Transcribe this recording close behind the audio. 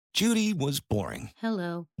Judy was boring.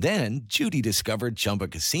 Hello. Then Judy discovered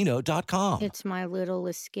ChumbaCasino.com. It's my little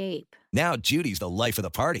escape. Now Judy's the life of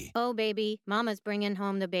the party. Oh, baby, mama's bringing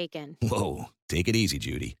home the bacon. Whoa, take it easy,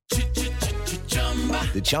 Judy.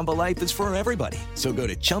 The Chumba life is for everybody. So go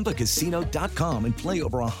to ChumbaCasino.com and play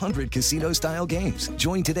over 100 casino-style games.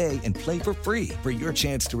 Join today and play for free for your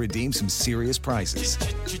chance to redeem some serious prizes.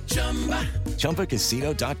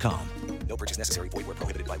 ChumbaCasino.com. No purchase necessary. Void where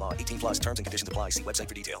prohibited by law. 18 plus terms and conditions apply. See website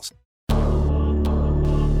for details.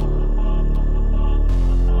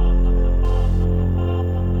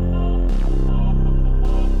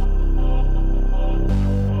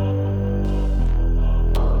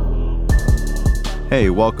 Hey,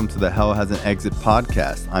 welcome to the Hell Has an Exit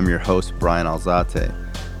podcast. I'm your host, Brian Alzate.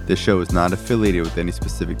 This show is not affiliated with any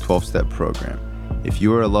specific 12-step program. If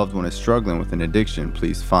you or a loved one is struggling with an addiction,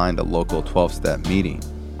 please find a local 12-step meeting.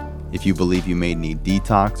 If you believe you may need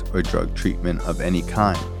detox or drug treatment of any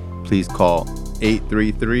kind, please call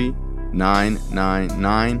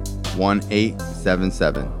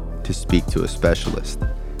 833-999-1877 to speak to a specialist.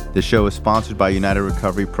 The show is sponsored by United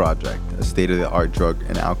Recovery Project, a state-of-the-art drug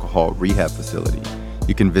and alcohol rehab facility.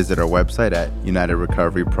 You can visit our website at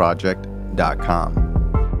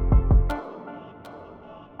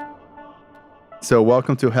unitedrecoveryproject.com. So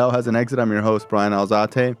welcome to Hell Has an Exit. I'm your host, Brian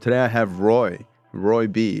Alzate. Today I have Roy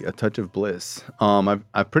B, A Touch of Bliss.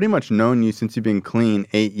 I've pretty much known you since you've been clean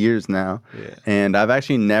 8 years now. Yeah. And I've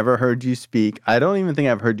actually never heard you speak. I don't even think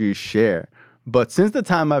I've heard you share. But since the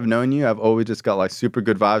time I've known you, I've always just got like super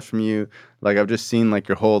good vibes from you. Like I've just seen like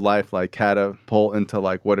your whole life like catapult into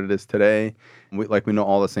like what it is today. We know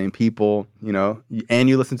all the same people, you know, and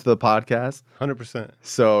you listen to the podcast. 100%.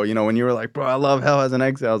 So, you know, when you were like, bro, I love Hell Has an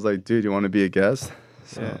Exit, I was like, dude, you want to be a guest?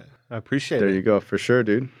 So, yeah, I appreciate it. There you go. For sure,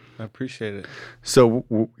 dude. I appreciate it. So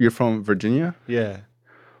you're from Virginia? Yeah.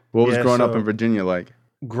 What was growing up in Virginia like?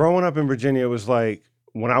 Growing up in Virginia was like,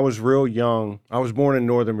 when I was real young, I was born in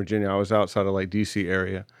Northern Virginia. I was outside of like DC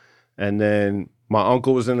area. And then my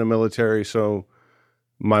uncle was in the military. So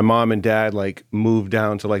my mom and dad like moved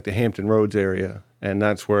down to like the Hampton Roads area. And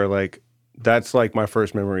that's where like, that's like my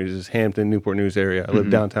first memories is Hampton, Newport News area. I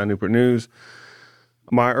lived downtown Newport News.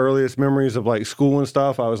 My earliest memories of like school and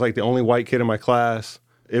stuff, I was like the only white kid in my class.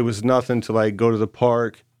 It was nothing to like go to the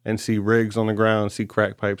park and see rigs on the ground, see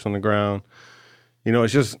crack pipes on the ground. You know,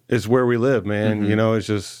 it's where we live, man. You know,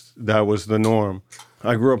 that was the norm.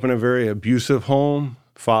 I grew up in a very abusive home.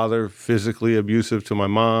 Father, physically abusive to my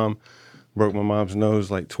mom, broke my mom's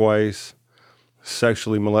nose like twice,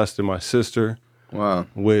 sexually molested my sister. Wow.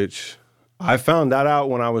 Which I found that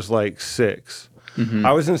out when I was like 6.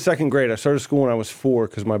 I was in second grade. I started school when I was 4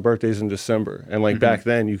 because my birthday's in December. And like back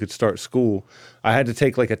then you could start school. I had to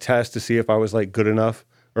take like a test to see if I was like good enough.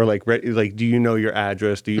 Or like, do you know your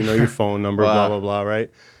address? Do you know your phone number? Wow. Blah, blah, blah,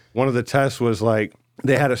 right? One of the tests was like,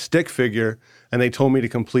 they had a stick figure and they told me to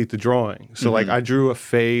complete the drawing. So like I drew a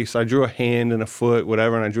face, I drew a hand and a foot,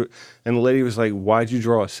 whatever. And the lady was like, why'd you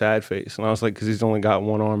draw a sad face? And I was like, because he's only got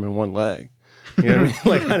one arm and one leg. You know what I mean?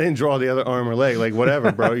 Like I didn't draw the other arm or leg. Like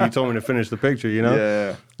whatever, bro. You told me to finish the picture, you know?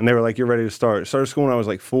 Yeah. And they were like, you're ready to start. Started school when I was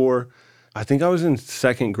like 4. I think I was in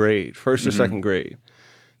second grade, first or second grade.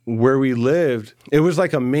 Where we lived, it was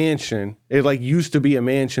like a mansion. It like used to be a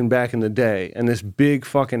mansion back in the day. And this big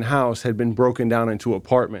fucking house had been broken down into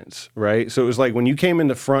apartments, right? So it was like when you came in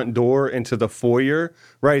the front door into the foyer,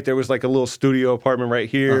 right, there was like a little studio apartment right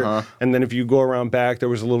here. And then if you go around back, there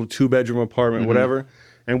was a little 2-bedroom apartment, whatever.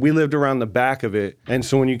 And we lived around the back of it. And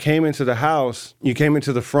so when you came into the house, you came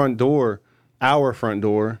into the front door, our front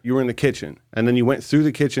door, you were in the kitchen. And then you went through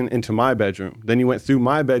the kitchen into my bedroom. Then you went through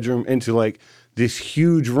my bedroom into like this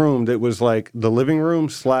huge room that was like the living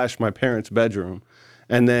room / my parents' bedroom.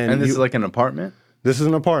 And this is like an apartment? This is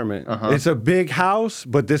an apartment. It's a big house,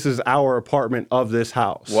 but this is our apartment of this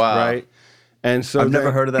house. Wow. Right? And so I've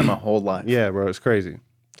never heard of that my whole life. Yeah, bro, it's crazy.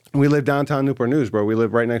 We live downtown Newport News, bro. We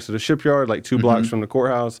live right next to the shipyard, like 2 blocks from the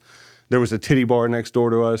courthouse. There was a titty bar next door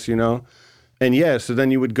to us, you know? And yeah, so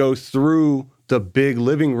then you would go through the big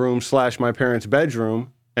living room / my parents'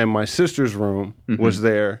 bedroom, and my sister's room was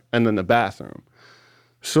there, and then the bathroom.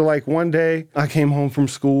 So like one day I came home from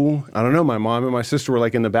school. I don't know, my mom and my sister were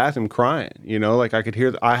like in the bathroom crying, you know, like I could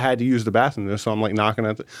hear, I had to use the bathroom. So I'm like knocking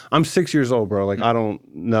at I'm 6 years old, bro. Like I don't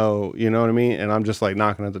know, you know what I mean? And I'm just like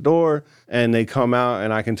knocking at the door and they come out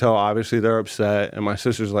and I can tell obviously they're upset. And my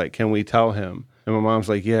sister's like, can we tell him? And my mom's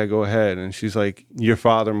like, yeah, go ahead. And she's like, your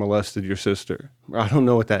father molested your sister. I don't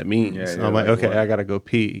know what that means. Yeah, I'm like, okay, what? I got to go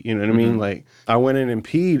pee. You know what I mean? Like I went in and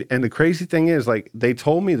peed. And the crazy thing is like, they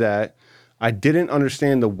told me that I didn't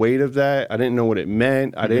understand the weight of that. I didn't know what it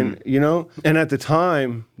meant. I didn't, you know? And at the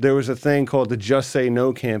time, there was a thing called the Just Say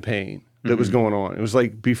No campaign that was going on. It was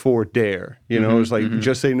like before DARE, you know? It was like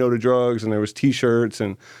Just Say No to Drugs, and there was T-shirts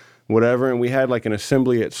and whatever. And we had like an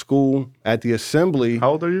assembly at school. At the assembly...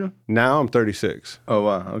 How old are you? Now I'm 36. Oh,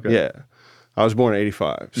 wow. Okay. Yeah. I was born in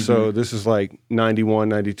 85. So this is like 91,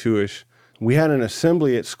 92-ish. We had an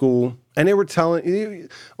assembly at school, and they were telling...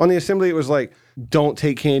 On the assembly, it was like, don't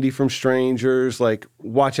take candy from strangers, like,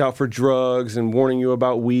 watch out for drugs, and warning you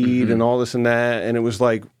about weed and all this and that. And it was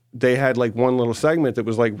like, they had like one little segment that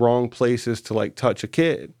was like wrong places to like touch a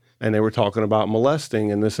kid. And they were talking about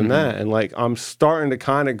molesting and this and that. And like, I'm starting to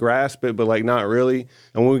kind of grasp it, but like not really.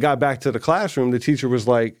 And when we got back to the classroom, the teacher was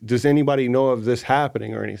like, does anybody know of this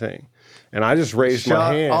happening or anything? And I just raised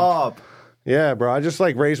my hand. Shut up. Yeah, bro. I just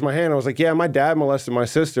like raised my hand. I was like, yeah, my dad molested my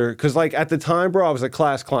sister. Cause like at the time, bro, I was a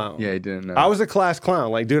class clown. Yeah, he didn't know. I was a class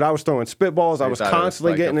clown. Like, dude, I was throwing spitballs. I was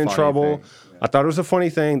constantly getting in trouble. I thought it was a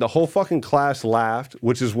funny thing. The whole fucking class laughed,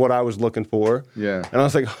 which is what I was looking for. Yeah. And I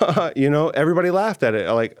was like, you know, everybody laughed at it.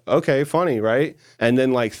 I'm like, okay, funny, right? And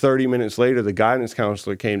then like 30 minutes later, the guidance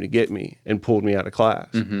counselor came to get me and pulled me out of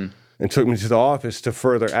class and took me to the office to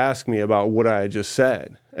further ask me about what I had just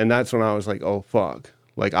said. And that's when I was like, oh, fuck.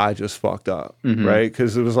 Like, I just fucked up, right?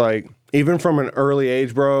 Because it was like, even from an early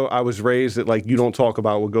age, bro, I was raised that like, you don't talk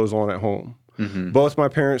about what goes on at home. Both my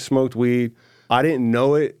parents smoked weed. I didn't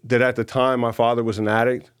know it that at the time my father was an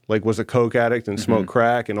addict, like was a coke addict and smoked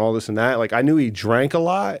crack and all this and that. Like I knew he drank a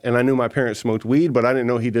lot and I knew my parents smoked weed, but I didn't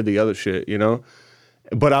know he did the other shit, you know?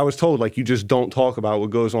 But I was told like, you just don't talk about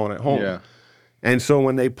what goes on at home. Yeah. And so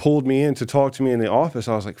when they pulled me in to talk to me in the office,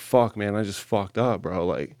 I was like, fuck, man, I just fucked up, bro.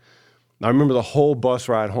 Like, I remember the whole bus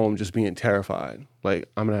ride home just being terrified. Like,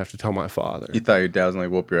 I'm going to have to tell my father. You thought your dad was going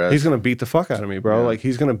to whoop your ass? He's going to beat the fuck out of me, bro. Like,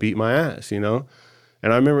 he's going to beat my ass, you know?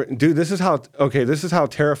 And I remember, dude, this is how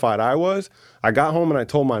terrified I was. I got home and I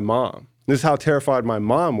told my mom. This is how terrified my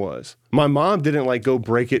mom was. My mom didn't like go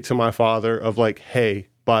break it to my father of like, hey,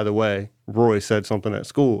 by the way, Roy said something at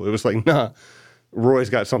school. It was like, nah, Roy's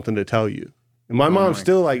got something to tell you. And my mom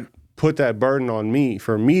still like put that burden on me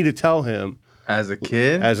for me to tell him. As a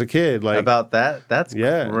kid? Like about that? That's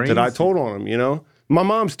crazy. That I told on him, you know? My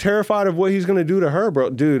mom's terrified of what he's going to do to her, bro.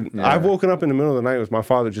 Dude, I've woken up in the middle of the night with my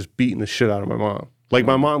father just beating the shit out of my mom. Like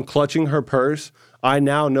my mom clutching her purse, I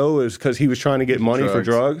now know is because he was trying to get money for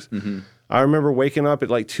drugs. I remember waking up at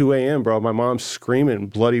like 2 a.m., bro. My mom's screaming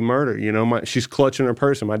bloody murder. You know, she's clutching her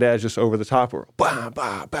purse and my dad's just over the top of her. Bah,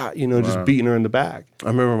 bah, bah, you know, just beating her in the back. I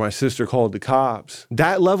remember my sister called the cops.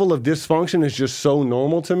 That level of dysfunction is just so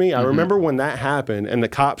normal to me. I remember when that happened and the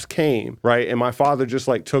cops came, right? And my father just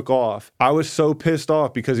like took off. I was so pissed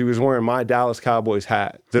off because he was wearing my Dallas Cowboys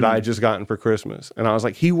hat that I had just gotten for Christmas. And I was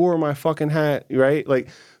like, he wore my fucking hat, right? Like,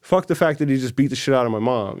 fuck the fact that he just beat the shit out of my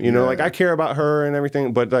mom. You know, like I care about her and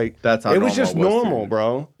everything, but like it was just normal,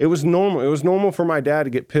 bro. It was normal. It was normal for my dad to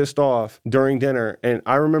get pissed off during dinner. And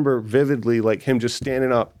I remember vividly like him just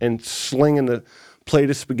standing up and slinging the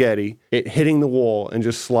plate of spaghetti, it hitting the wall and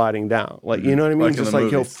just sliding down. Like, you know what I mean? Like just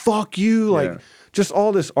like, yo, fuck you. Like, just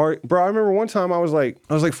all this art. Bro, I remember one time I was like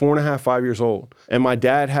 4.5, 5 years old. And my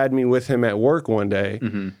dad had me with him at work one day.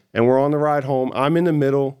 And we're on the ride home. I'm in the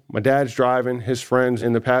middle. My dad's driving. His friend's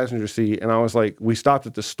in the passenger seat. And I was like, we stopped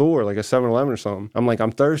at the store, like a 7-Eleven or something. I'm like,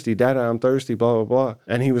 I'm thirsty. Dad, I'm thirsty, blah, blah, blah.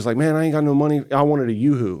 And he was like, man, I ain't got no money. I wanted a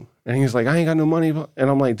Yoo-Hoo. And he was like, I ain't got no money. And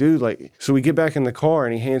I'm like, dude, like, so we get back in the car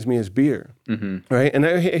and he hands me his beer. Right? And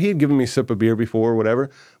he'd given me a sip of beer before or whatever.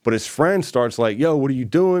 But his friend starts like, yo, what are you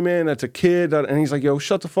doing, man? That's a kid. And he's like, yo,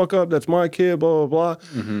 shut the fuck up. That's my kid, blah, blah,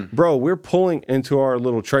 blah. Bro, we're pulling into our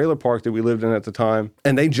little trailer park that we lived in at the time.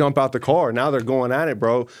 And they jump out the car. Now they're going at it,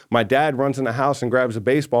 bro. My dad runs in the house and grabs a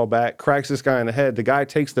baseball bat, cracks this guy in the head. The guy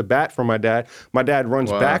takes the bat from my dad. My dad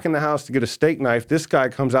runs back in the house to get a steak knife. This guy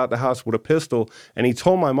comes out the house with a pistol. And he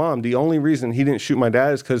told my mom the only reason he didn't shoot my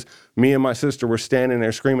dad is because me and my sister were standing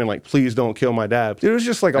there screaming like, please don't kill my dad. It was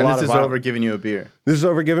just like a lot of this is over giving you a beer. This is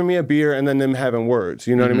over giving me a beer and then them having words.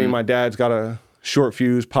 You know what I mean? My dad's got a short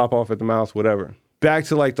fuse, pop off at the mouth, whatever. Back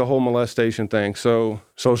to like the whole molestation thing. So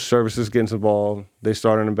social services gets involved. They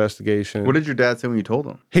start an investigation. What did your dad say when you told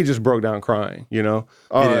him? He just broke down crying, you know?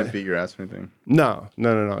 He didn't beat your ass or anything? No.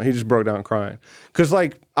 He just broke down crying. Because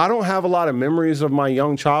like, I don't have a lot of memories of my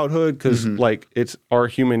young childhood because like it's our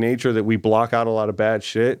human nature that we block out a lot of bad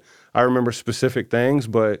shit. I remember specific things,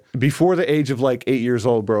 but before the age of like 8 years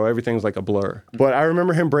old, bro, everything's like a blur. But I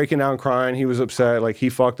remember him breaking down crying. He was upset. Like he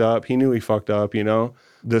fucked up. He knew he fucked up, you know?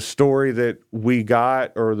 The story that we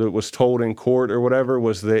got or that was told in court or whatever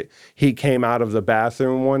was that he came out of the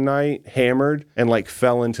bathroom one night hammered and like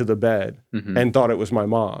fell into the bed and thought it was my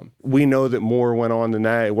mom. We know that more went on than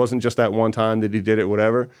that. It wasn't just that one time that he did it,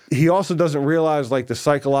 whatever. He also doesn't realize like the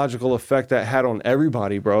psychological effect that had on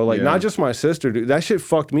everybody, bro. Like not just my sister, dude. That shit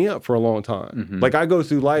fucked me up for a long time. Like I go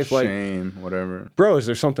through life like, shame, whatever. Bro, is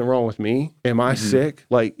there something wrong with me? Am I sick?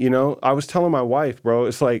 Like, you know, I was telling my wife, bro,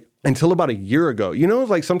 it's like, until about a year ago, you know,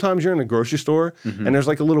 like sometimes you're in a grocery store and there's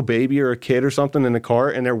like a little baby or a kid or something in the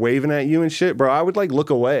cart and they're waving at you and shit, bro. I would like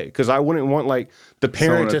look away because I wouldn't want like the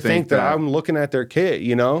parent to think that I'm looking at their kid,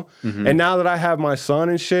 you know? And now that I have my son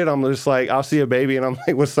and shit, I'm just like, I'll see a baby and I'm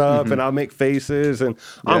like, what's up? And I'll make faces and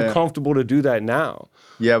I'm comfortable to do that now.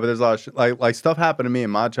 Yeah, but there's a lot of like stuff happened to me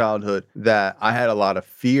in my childhood that I had a lot of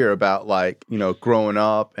fear about, like, you know, growing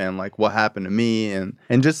up and like what happened to me and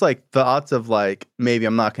just like thoughts of like maybe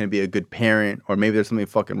I'm not going to be a good parent or maybe there's something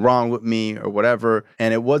fucking wrong with me or whatever.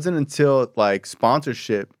 And it wasn't until like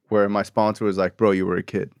sponsorship where my sponsor was like, bro, you were a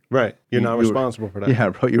kid. Right. You're not responsible for that. Yeah,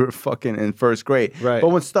 bro, you were fucking in first grade. Right. But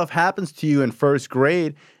when stuff happens to you in first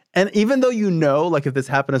grade, and even though you know, like, if this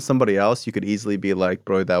happened to somebody else, you could easily be like,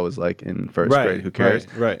 bro, that was, like, in first grade. Who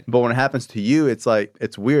cares? Right. But when it happens to you, it's like,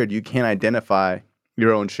 it's weird. You can't identify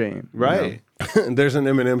your own shame. Right. You know? There's an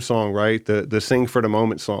Eminem song, right? The Sing for the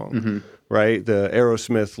Moment song, right? The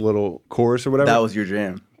Aerosmith little chorus or whatever. That was your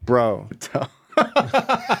jam. Bro.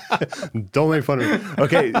 Don't make fun of me.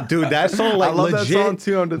 Okay, dude, that song, like, I love legit that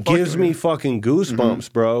song too, gives me fucking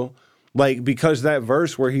goosebumps, bro. Like, because that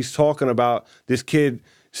verse where he's talking about this kid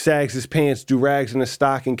sags his pants, do rags in a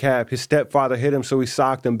stocking cap. His stepfather hit him, so he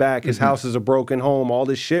socked him back. His house is a broken home. All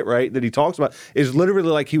this shit, right, that he talks about is literally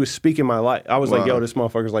like he was speaking my life. I was like, yo, this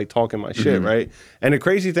motherfucker's like talking my shit, right? And the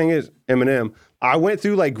crazy thing is, Eminem, I went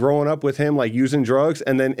through like growing up with him, like using drugs,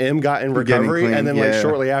 and then M got in recovery, and then like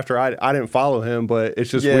shortly after, I didn't follow him, but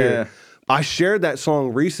it's just weird. I shared that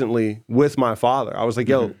song recently with my father. I was like,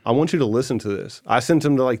 yo, I want you to listen to this. I sent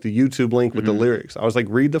him to like the YouTube link with the lyrics. I was like,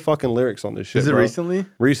 read the fucking lyrics on this shit. Is it bro. recently?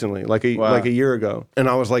 Recently, like a year ago. And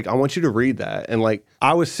I was like, I want you to read that. And like,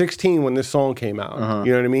 I was 16 when this song came out.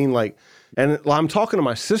 You know what I mean? Like, and I'm talking to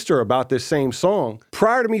my sister about this same song.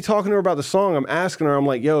 Prior to me talking to her about the song, I'm asking her, I'm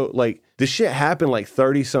like, yo, like, this shit happened like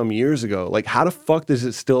 30 some years ago. Like, how the fuck does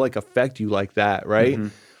it still like affect you like that, right?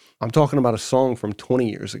 I'm talking about a song from 20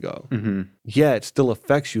 years ago. Yeah, it still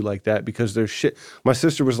affects you like that because there's shit. My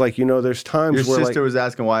sister was like, you know, there's times Your where sister like, was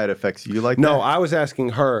asking why it affects you like that? no, I was asking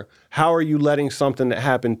her, how are you letting something that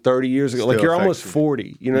happened 30 years ago, like Still you're affects almost you.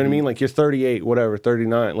 40, you know what I mean? Like you're 38, whatever,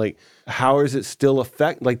 39. Like, how is it still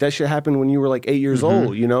affect? Like that shit happened when you were like 8 years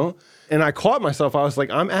old, you know? And I caught myself, I was like,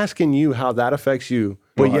 I'm asking you how that affects you,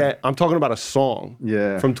 but yet I'm talking about a song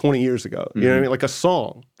from 20 years ago. You know what I mean? Like a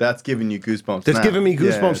song. That's giving you goosebumps That's now. giving me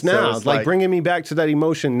goosebumps So now. it's like bringing me back to that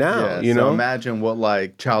emotion now, you so know? imagine what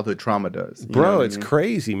like childhood trauma does. Bro, it's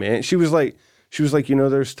crazy, man. She was like, you know,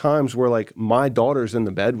 there's times where like my daughter's in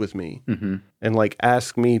the bed with me and like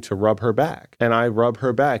ask me to rub her back. And I rub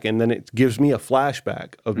her back. And then it gives me a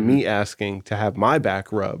flashback of me asking to have my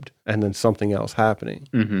back rubbed and then something else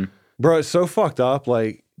happening. Bro, it's so fucked up.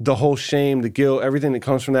 Like the whole shame, the guilt, everything that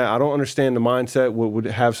comes from that. I don't understand the mindset what would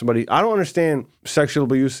have somebody. I don't understand sexual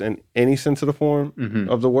abuse in any sense of the form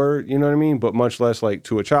of the word, you know what I mean? But much less like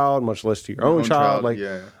to a child, much less to your own child. Like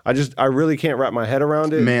I really can't wrap my head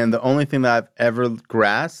around it. Man, the only thing that I've ever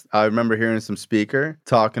grasped, I remember hearing some speaker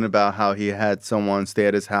talking about how he had someone stay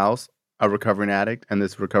at his house, a recovering addict, and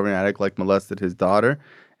this recovering addict like molested his daughter,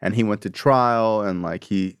 and he went to trial, and like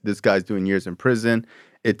this guy's doing years in prison.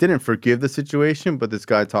 It didn't forgive the situation, but this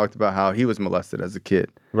guy talked about how he was molested as a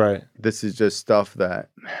kid. Right. This is just stuff that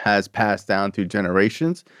has passed down through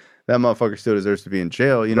generations. That motherfucker still deserves to be in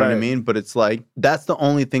jail, you know what I mean? But it's like, that's the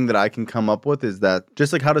only thing that I can come up with is that,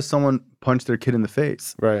 just like how does someone punch their kid in the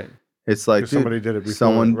face? Right. It's like, dude, somebody did it before.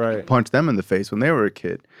 someone punched them in the face when they were a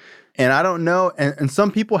kid. And I don't know, and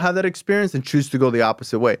some people have that experience and choose to go the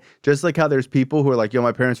opposite way. Just like how there's people who are like, yo,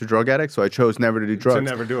 my parents are drug addicts, so I chose never to do drugs. To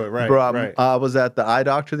never do it, right. Bro, I was at the eye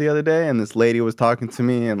doctor the other day, and this lady was talking to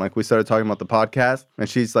me, and like we started talking about the podcast, and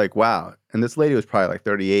she's like, wow. And this lady was probably like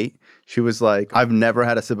 38. She was like, I've never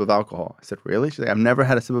had a sip of alcohol. I said, really? She's like, I've never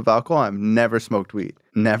had a sip of alcohol. I've never smoked weed.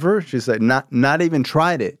 Never? She's like, not even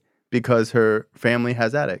tried it because her family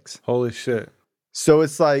has addicts. Holy shit. So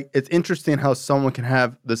it's like, it's interesting how someone can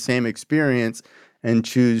have the same experience and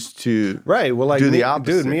choose to do the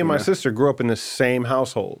opposite. Dude, me and my sister grew up in the same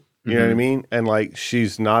household. You know what I mean? And like,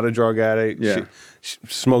 she's not a drug addict. Yeah. She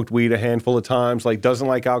smoked weed a handful of times, like doesn't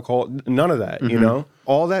like alcohol, none of that, you know?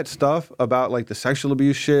 All that stuff about like the sexual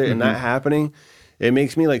abuse shit and that happening It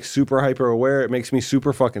makes me like super hyper aware. It makes me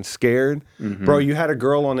super fucking scared. Bro, you had a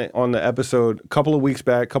girl on the episode a couple of weeks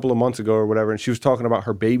back, a couple of months ago or whatever, and she was talking about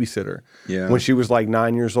her babysitter. Yeah. When she was like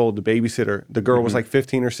 9 years old, the babysitter, the girl was like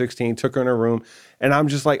 15 or 16, took her in her room. And I'm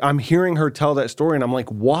just like, I'm hearing her tell that story and I'm like,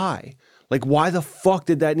 why? Like, why the fuck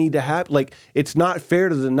did that need to happen? Like, it's not fair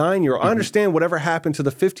to the 9-year-old. I understand whatever happened to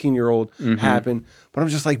the 15-year-old happened, but I'm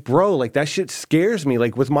just like, bro, like that shit scares me.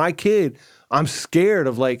 Like with my kid, I'm scared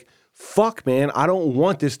of like, fuck, man, I don't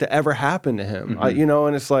want this to ever happen to him. You know,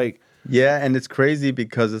 and it's like... Yeah, and it's crazy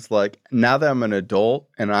because it's like, now that I'm an adult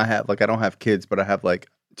and I don't have kids, but I have like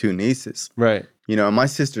 2 nieces. Right. You know, and my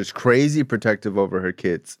sister's crazy protective over her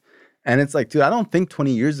kids. And it's like, dude, I don't think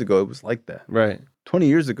 20 years ago it was like that. Right. 20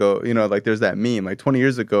 years ago, you know, like there's that meme, like 20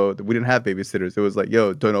 years ago, we didn't have babysitters. It was like,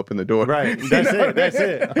 yo, don't open the door. Right. That's it. That's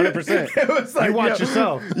it. 100%. It was like, you watch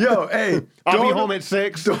yourself. Yo, hey. I'll be home at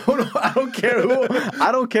 6. I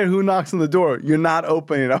don't care who knocks on the door. You're not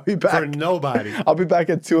opening. I'll be back. For nobody. I'll be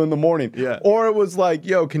back at 2 a.m. Yeah. Or it was like,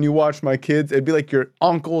 yo, can you watch my kids? It'd be like your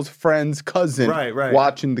uncle's friend's cousin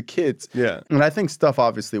watching the kids. Yeah. And I think stuff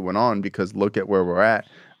obviously went on because look at where we're at.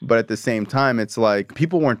 But at the same time, it's like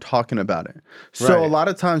people weren't talking about it. So a lot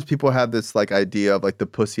of times people have this like idea of like the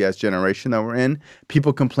pussy ass generation that we're in.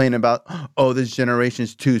 People complain about, oh, this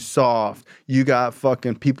generation's too soft. You got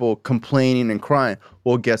fucking people complaining and crying.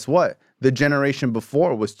 Well, guess what? The generation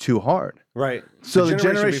before was too hard. Right. So the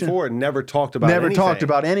generation before never talked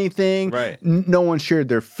about anything. Right. No one shared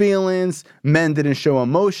their feelings. Men didn't show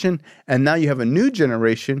emotion. And now you have a new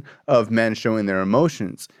generation of men showing their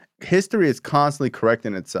emotions. History is constantly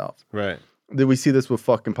correcting itself. Right. We see this with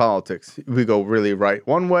fucking politics. We go really right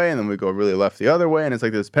one way and then we go really left the other way. And it's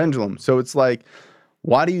like this pendulum. So it's like,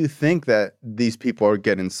 why do you think that these people are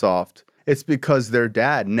getting soft? It's because their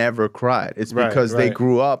dad never cried. It's because they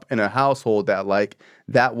grew up in a household that like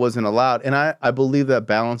that wasn't allowed. And I believe that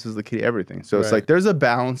balance is the key to everything. So it's like there's a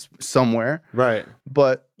balance somewhere. Right.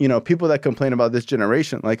 But, you know, people that complain about this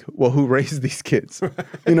generation, like, well, who raised these kids?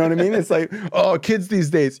 You know what I mean? It's like, oh, kids these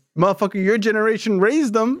days. Motherfucker, your generation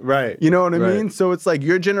raised them. Right. You know what I mean? So it's like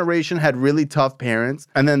your generation had really tough parents.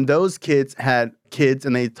 And then those kids had kids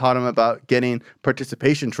and they taught them about getting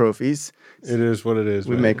participation trophies. It is what it is.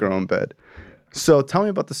 We make our own bed. So tell me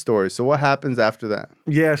about the story. So what happens after that?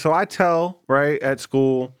 Yeah, so I tell, right, at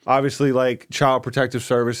school, obviously like Child Protective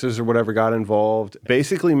Services or whatever got involved.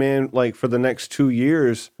 Basically, man, like for the next 2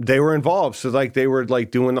 years, they were involved. So like they were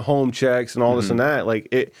like doing the home checks and all this and that. Like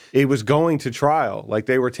it was going to trial. Like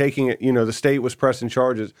they were taking it, you know, the state was pressing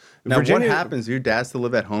charges. Now Virginia, what happens? Your dad still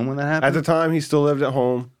live at home when that happened? At the time, he still lived at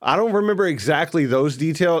home. I don't remember exactly those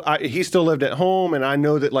details. He still lived at home, and I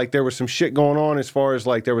know that like there was some shit going on as far as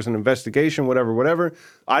like there was an investigation, whatever.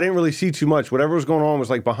 I didn't really see too much. Whatever was going on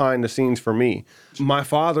was like behind the scenes for me. My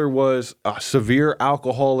father was a severe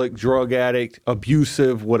alcoholic, drug addict,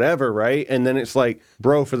 abusive, whatever, right? And then it's like,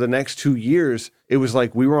 bro, for the next 2 years, it was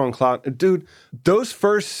like we were on cloud. Dude, those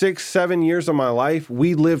first 6-7 years of my life,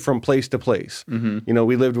 we lived from place to place. You know,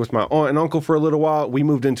 we lived with my aunt and uncle for a little while. We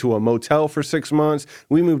moved into a motel for 6 months.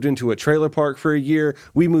 We moved into a trailer park for a year.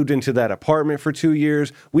 We moved into that apartment for 2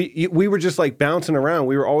 years. We were just like bouncing around.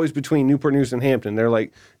 We were always between Newport News and Hampton. They're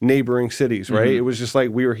like neighboring cities, right? It was just like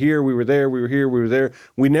we were here, we were there, we were here, we were there.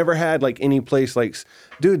 We never had like any place like,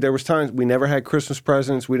 dude, there was times we never had Christmas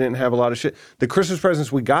presents. We didn't have a lot of shit. The Christmas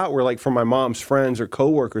presents we got were like from my mom's friends or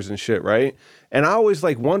coworkers and shit, right? And I always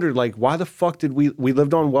like wondered like, why the fuck did we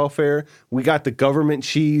lived on welfare? We got the government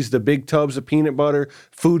cheese, the big tubs of peanut butter,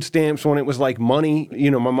 food stamps when it was like money. You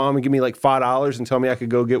know, my mom would give me like $5 and tell me I could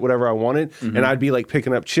go get whatever I wanted. And I'd be like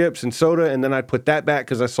picking up chips and soda, and then I'd put that back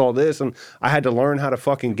because I saw this, and I had to learn how to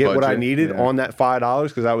fucking get what I needed on that $5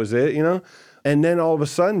 because that was it, you know? And then all of a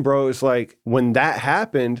sudden, bro, it's like when that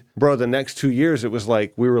happened, bro, the next 2 years, it was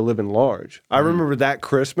like we were living large. I remember that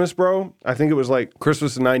Christmas, bro. I think it was like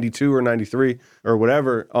Christmas in 92 or 93 or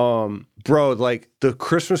whatever. Bro, like the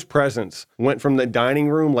Christmas presents went from the dining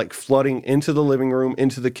room, like flooding into the living room,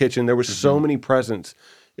 into the kitchen. There was so many presents.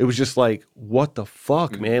 It was just like, what the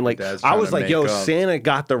fuck, man? Like, I was like, yo, Santa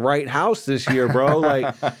got the right house this year, bro.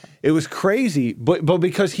 Like, it was crazy. But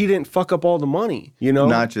because he didn't fuck up all the money, you know?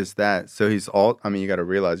 Not just that. So I mean, you got to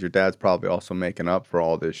realize your dad's probably also making up for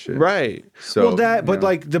all this shit. Right. So, but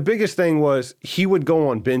like the biggest thing was he would go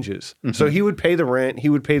on binges. So he would pay the rent, he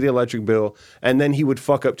would pay the electric bill, and then he would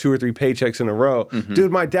fuck up 2 or 3 paychecks in a row.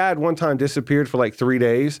 Dude, my dad one time disappeared for like 3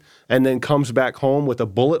 days and then comes back home with a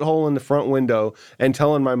bullet hole in the front window and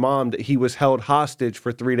telling my mom that he was held hostage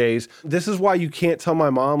for 3 days. This is why you can't tell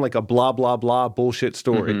my mom like a blah, blah, blah bullshit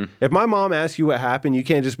story. If my mom asks you what happened, you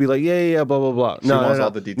can't just be like, yeah, blah, blah, blah. She wants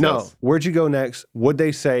all the details. No. Where'd you go next? What'd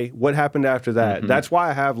they say? What happened after that? That's why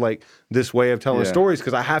I have like this way of telling stories,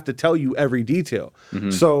 because I have to tell you every detail.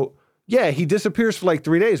 So yeah, he disappears for like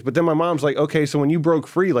 3 days. But then my mom's like, okay, so when you broke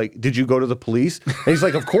free, like, did you go to the police? And he's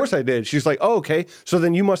like, of course I did. She's like, oh, okay. So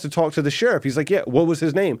then you must have talked to the sheriff. He's like, yeah, what was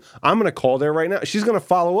his name? I'm going to call there right now. She's going to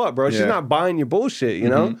follow up, bro. She's not buying your bullshit, you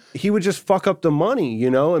know? He would just fuck up the money,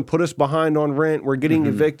 you know, and put us behind on rent. We're getting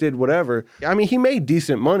evicted, whatever. I mean, he made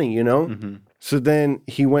decent money, you know? So then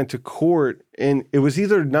he went to court, and it was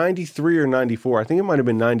either 93 or 94. I think it might have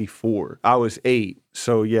been 94. I was 8.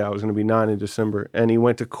 So yeah, I was going to be 9 in December. And he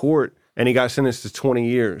went to court, and he got sentenced to 20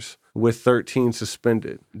 years with 13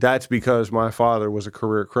 suspended. That's because my father was a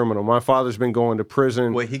career criminal. My father's been going to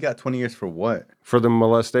prison. Wait, he got 20 years for what? For the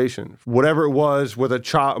molestation. Whatever it was with a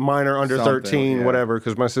child, minor under 13, whatever,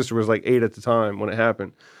 because my sister was like 8 at the time when it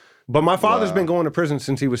happened. But my father's been going to prison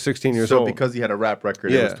since he was 16 years old. So because he had a rap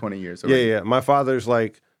record, it was 20 years already. Yeah. My father's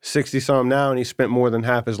like 60-something now, and he spent more than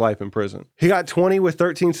half his life in prison. He got 20 with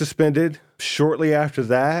 13 suspended. Shortly after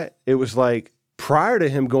that, it was like, prior to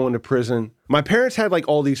him going to prison, my parents had like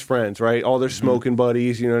all these friends, right? All their smoking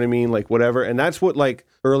buddies, you know what I mean? Like whatever. And that's what like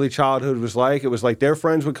early childhood was like. It was like their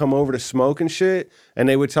friends would come over to smoke and shit, and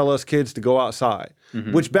they would tell us kids to go outside,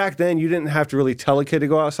 which back then you didn't have to really tell a kid to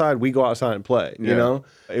go outside. We go outside and play, you know?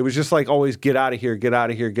 It was just like always get out of here, get out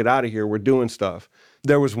of here, get out of here. We're doing stuff.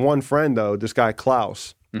 There was one friend though, this guy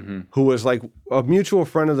Klaus, who was like a mutual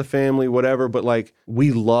friend of the family, whatever, but like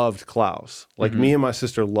we loved Klaus. Like me and my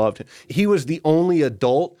sister loved him. He was the only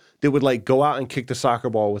adult that would like go out and kick the soccer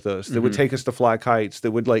ball with us, that would take us to fly kites,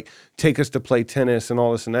 that would like take us to play tennis and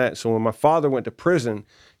all this and that. So when my father went to prison,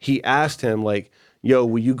 he asked him like, yo,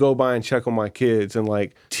 will you go by and check on my kids and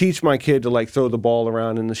like teach my kid to like throw the ball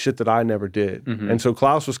around and the shit that I never did. And so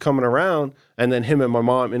Klaus was coming around, and then him and my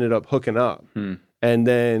mom ended up hooking up. And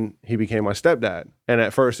then he became my stepdad. And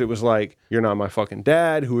at first it was like, you're not my fucking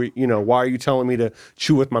dad. Why are you telling me to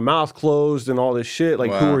chew with my mouth closed and all this shit?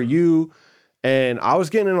 Like, who are you? And I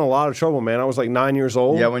was getting in a lot of trouble, man. I was like 9 years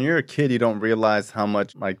old. Yeah, when you're a kid, you don't realize how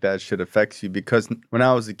much like that shit affects you. Because when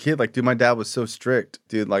I was a kid, like, dude, my dad was so strict.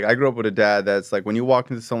 Dude, like, I grew up with a dad that's like, when you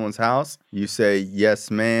walk into someone's house, you say,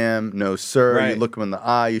 yes, ma'am, no, sir. Right. You look them in the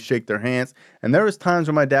eye, you shake their hands. And there was times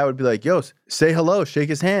where my dad would be like, yo, say hello, shake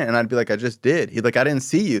his hand. And I'd be like, I just did. He'd like, I didn't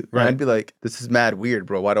see you. Right. And I'd be like, this is mad weird,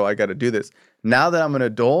 bro. Why do I got to do this? Now that I'm an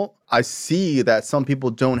adult, I see that some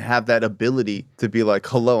people don't have that ability to be like,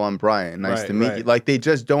 hello, I'm Brian. Nice to meet you. Like, they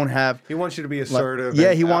just don't have. He wants you to be assertive.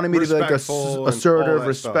 Like, he wanted me to be like assertive,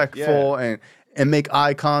 respectful, and make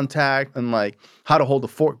eye contact, and like how to hold the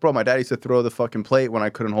fork. Bro, my dad used to throw the fucking plate when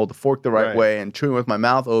I couldn't hold the fork the right way and chewing with my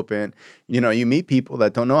mouth open. You know, you meet people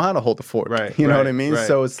that don't know how to hold the fork. You know what I mean?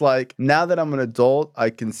 So it's like, now that I'm an adult,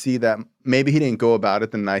 I can see that maybe he didn't go about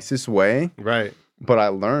it the nicest way. Right. But I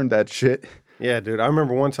learned that shit. Yeah, dude. I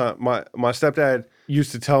remember one time my stepdad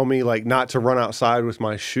used to tell me like not to run outside with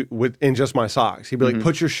my in just my socks. He'd be like,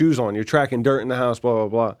 put your shoes on. You're tracking dirt in the house, blah, blah,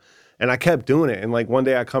 blah. And I kept doing it. And like one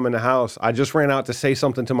day I come in the house, I just ran out to say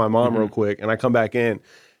something to my mom real quick. And I come back in,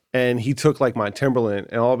 and he took like my Timberland,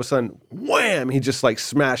 and all of a sudden, wham, he just like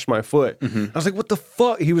smashed my foot. I was like, what the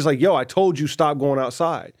fuck? He was like, yo, I told you stop going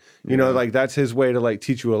outside. You know, like that's his way to like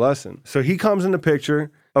teach you a lesson. So he comes in the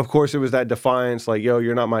picture. Of course, it was that defiance, like, yo,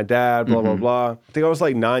 you're not my dad, blah, blah, blah. I think I was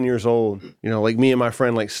like 9 years old. You know, like me and my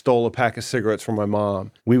friend like stole a pack of cigarettes from my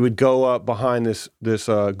mom. We would go up behind this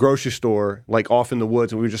grocery store, like off in the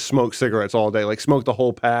woods, and we would just smoke cigarettes all day, like smoke the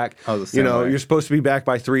whole pack. You know, you're supposed to be back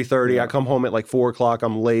by 3:30. I come home at like 4 o'clock.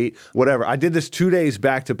 I'm late, whatever. I did this 2 days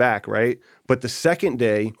back to back, right? But the second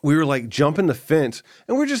day, we were like jumping the fence,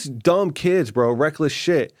 and we're just dumb kids, bro, reckless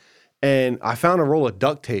shit. And I found a roll of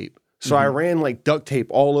duct tape. So I ran like duct tape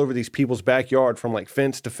all over these people's backyard from like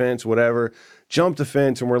fence to fence, whatever, jumped the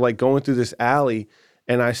fence, and we're like going through this alley,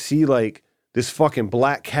 and I see like this fucking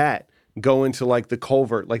black cat go into like the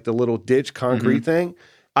culvert, like the little ditch concrete thing.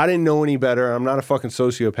 I didn't know any better. I'm not a fucking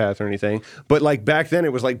sociopath or anything. But like back then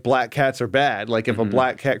it was like black cats are bad. Like if a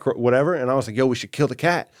black cat, whatever. And I was like, yo, we should kill the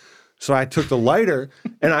cat. So I took the lighter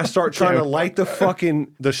and I start trying to light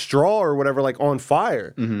the straw or whatever, like on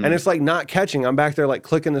fire. And it's like not catching. I'm back there like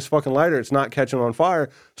clicking this fucking lighter. It's not catching on fire.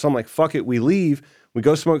 So I'm like, fuck it. We leave. We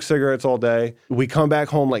go smoke cigarettes all day. We come back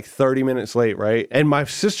home like 30 minutes late, right? And my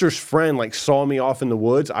sister's friend like saw me off in the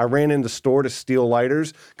woods. I ran in the store to steal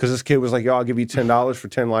lighters because this kid was like, yo, I'll give you $10 for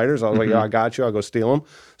 10 lighters. I was like, yo, I got you. I'll go steal them.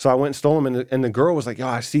 So I went and stole them. And the girl was like, yo,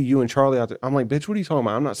 I see you and Charlie out there. I'm like, bitch, what are you talking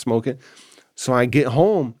about? I'm not smoking. So I get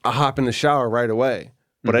home, I hop in the shower right away,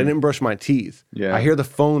 but I didn't brush my teeth. I hear the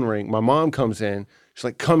phone ring. My mom comes in. She's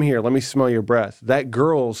like, come here, let me smell your breath. That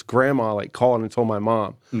girl's grandma like called and told my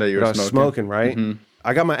mom That you that were I was smoking. right?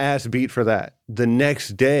 I got my ass beat for that. The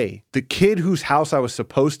next day, the kid whose house I was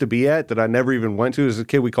supposed to be at that I never even went to is a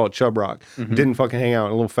kid we called Chub Rock. Didn't fucking hang out,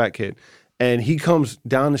 a little fat kid. And he comes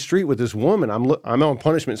down the street with this woman. I'm on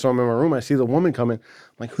punishment, so I'm in my room. I see the woman coming.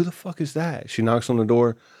 I'm like, who the fuck is that? She knocks on the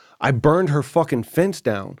door. I burned her fucking fence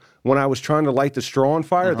down when I was trying to light the straw on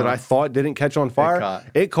fire that I thought didn't catch on fire.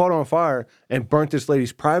 It caught on fire and burnt this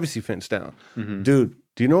lady's privacy fence down. Dude,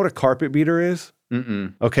 do you know what a carpet beater is?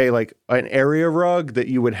 Okay, like an area rug that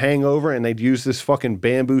you would hang over and they'd use this fucking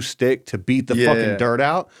bamboo stick to beat the fucking dirt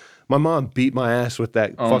out. My mom beat my ass with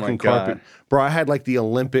that fucking carpet. Bro, I had like the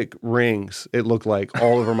Olympic rings, it looked like,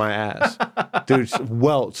 all over my ass. Dude,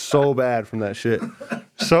 welt so bad from that shit.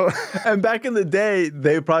 So, And back in the day,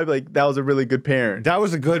 they probably like, that was a really good parent. that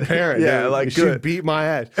was a good parent. Yeah, dude. like, she good. beat my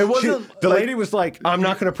ass. It wasn't the like- lady was like, I'm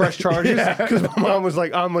not going to press charges because my mom was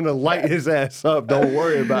like, I'm going to light his ass up. Don't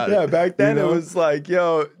worry about it. Yeah, back then You know? it was like,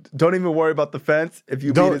 yo, don't even worry about the fence. If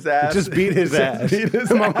you beat Don't his ass, just beat his ass. beat his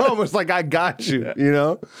And my ass. mom was like, I got you, you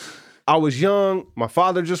know? I was young. My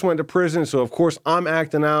father just went to prison. So, of course, I'm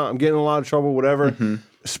acting out. I'm getting in a lot of trouble, whatever.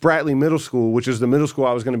 Spratley Middle School, which is the middle school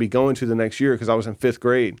I was going to be going to the next year because I was in 5th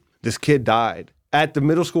grade. This kid died. At the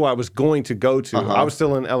middle school I was going to go to. I was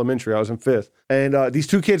still in elementary. I was in 5th. And these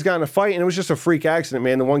two kids got in a fight, and it was just a freak accident,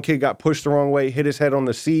 man. The one kid got pushed the wrong way, hit his head on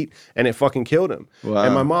the seat, and it fucking killed him. Wow.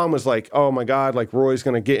 And my mom was like, oh, my God, like Roy's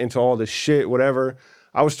going to get into all this shit, whatever.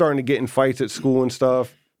 I was starting to get in fights at school and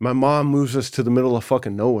stuff. My mom moves us to the middle of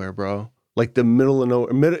fucking nowhere, bro. Like the middle of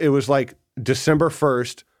nowhere. It was like December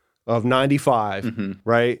 1st of 95,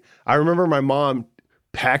 right? I remember my mom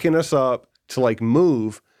packing us up to like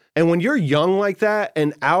move. And when you're young like that,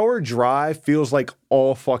 an hour drive feels like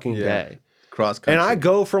all fucking day. Cross country. And I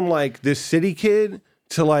go from like this city kid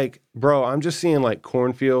to like, bro, I'm just seeing like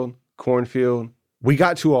cornfield. We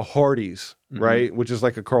got to a Hardee's, right? Which is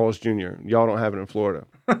like a Carl's Jr. Y'all don't have it in Florida.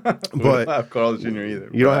 We don't have Carl's Jr. either.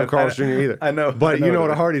 You don't have Carl's Jr. either. I know. But you know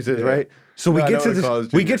what a Hardee's is, right? So we I get know to what a Carl's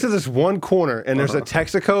this we Jr. get to this one corner and there's a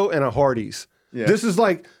Texaco and a Hardee's. Yeah. This is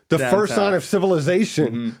like the first sign of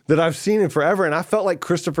civilization that I've seen in forever. And I felt like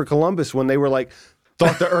Christopher Columbus when they were like,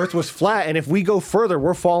 thought the earth was flat. And if we go further,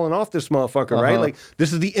 we're falling off this motherfucker, right? Like,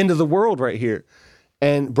 this is the end of the world right here.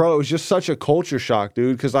 And bro, it was just such a culture shock,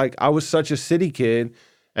 dude. Cause like I was such a city kid.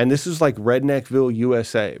 And this is like Redneckville,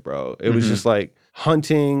 USA, bro. It was just like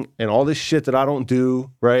hunting and all this shit that I don't do,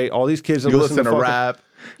 right? All these kids that You listen listen to fucking- rap.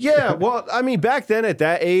 Yeah, well, I mean, back then at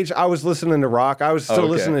that age, I was listening to rock. I was still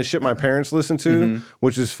listening to shit my parents listened to,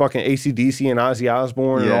 which is fucking AC/DC and Ozzy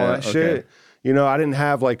Osbourne and all that shit. You know, I didn't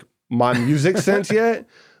have like my music sense yet,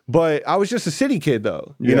 but I was just a city kid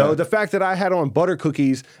though. You know, the fact that I had on butter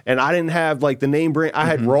cookies and I didn't have like the name brand, I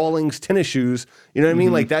had Rawlings tennis shoes. You know what I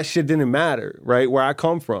mean? Like that shit didn't matter, right? Where I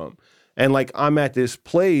come from. And like I'm at this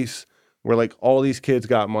place where like all these kids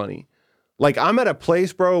got money. Like I'm at a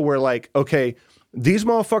place, bro, where like, okay, these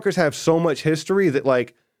motherfuckers have so much history that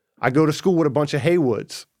like I go to school with a bunch of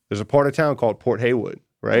Haywoods. There's a part of town called Port Haywood,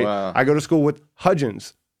 right? Wow. I go to school with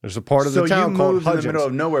Hudgens. There's a part of the town called Hudgens. In the middle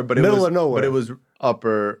of nowhere, but Middle of nowhere. But it was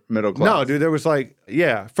upper middle class. No, dude, there was like,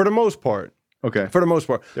 yeah, for the most part. Okay. For the most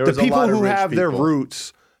part. There The was a people lot of who rich have their people.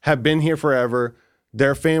 roots have been here forever.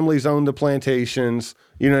 Their families own the plantations.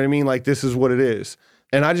 You know what I mean? Like, this is what it is.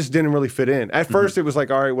 And I just didn't really fit in. At first, it was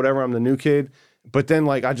like, all right, whatever, I'm the new kid. But then,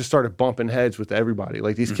 like, I just started bumping heads with everybody.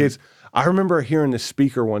 Like, these kids, I remember hearing this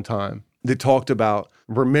speaker one time that talked about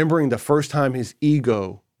remembering the first time his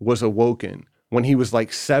ego was awoken when he was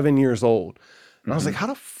like 7 years old. And I was like, how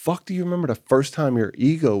the fuck do you remember the first time your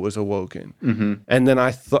ego was awoken? And then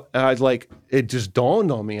I thought, it just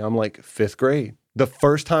dawned on me. I'm like, 5th grade. The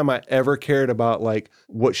first time I ever cared about like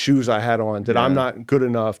what shoes I had on, that I'm not good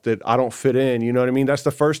enough, that I don't fit in. You know what I mean? That's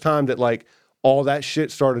the first time that like all that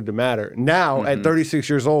shit started to matter. Now at 36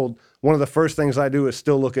 years old, one of the first things I do is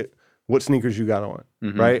still look at what sneakers you got on,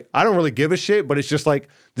 right? I don't really give a shit, but it's just like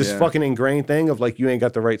this fucking ingrained thing of like, you ain't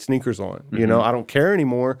got the right sneakers on. You know, I don't care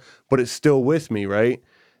anymore, but it's still with me, right?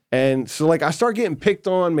 And so like I start getting picked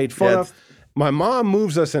on, made fun of. My mom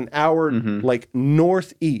moves us an hour like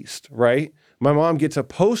northeast, right? My mom gets a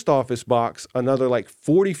post office box another like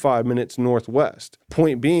 45 minutes northwest.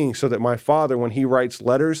 Point being, so that my father, when he writes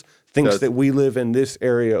letters, thinks that we live in this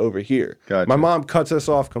area over here. Gotcha. My mom cuts us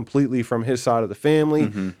off completely from his side of the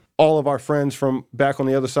family. All of our friends from back on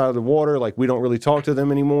the other side of the water, like we don't really talk to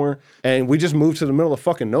them anymore. And we just moved to the middle of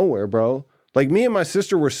fucking nowhere, bro. Like me and my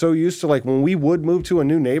sister were so used to like when we would move to a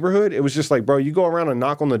new neighborhood, it was just like, bro, you go around and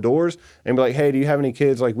knock on the doors and be like, hey, do you have any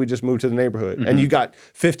kids? Like we just moved to the neighborhood. And you got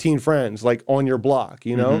 15 friends like on your block,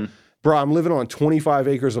 you know? Bro, I'm living on 25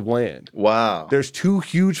 acres of land. Wow. There's 2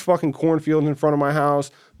 huge fucking cornfields in front of my house.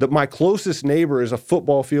 My closest neighbor is a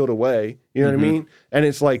football field away. You know what I mean? And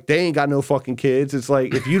it's like, they ain't got no fucking kids. It's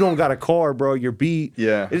like, if you don't got a car, bro, you're beat.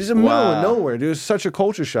 Yeah. It's in the middle of nowhere, dude. It's such a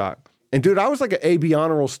culture shock. And dude, I was like an AB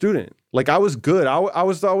honor roll student. Like, I was good. I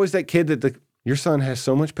was always that kid that your son has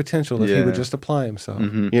so much potential if he would just apply himself,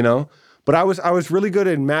 you know? But I was really good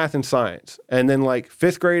in math and science. And then like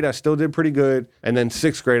 5th grade, I still did pretty good. And then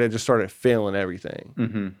 6th grade, I just started failing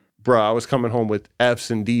everything. Bro, I was coming home with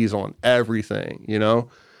F's and D's on everything, you know?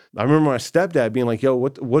 I remember my stepdad being like, yo,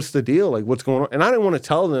 what's the deal? Like, what's going on? And I didn't want to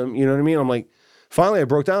tell them, you know what I mean? I'm like, finally I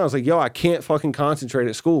broke down. I was like, yo, I can't fucking concentrate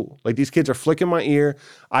at school. Like, these kids are flicking my ear.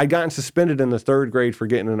 I'd gotten suspended in the 3rd grade for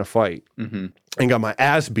getting in a fight and got my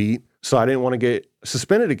ass beat. So I didn't want to get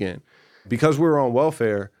suspended again. Because we were on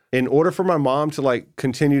welfare, in order for my mom to like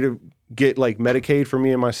continue to get like Medicaid for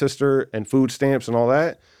me and my sister and food stamps and all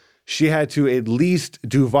that, she had to at least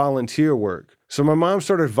do volunteer work. So my mom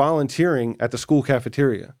started volunteering at the school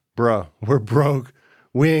cafeteria. Bruh, we're broke.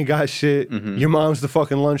 We ain't got shit. Your mom's the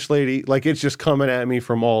fucking lunch lady. Like, it's just coming at me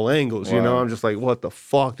from all angles, you know? I'm just like, what the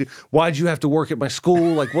fuck, dude? Why'd you have to work at my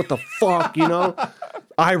school? Like, what the fuck, you know?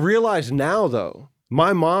 I realize now, though,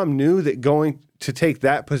 my mom knew that going to take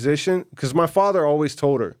that position, because my father always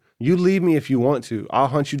told her, you leave me if you want to. I'll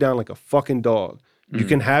hunt you down like a fucking dog. You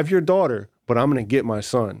can have your daughter, but I'm going to get my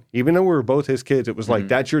son. Even though we were both his kids, it was like,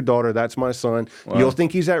 that's your daughter, that's my son. You'll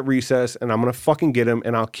think he's at recess, and I'm going to fucking get him,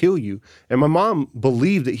 and I'll kill you. And my mom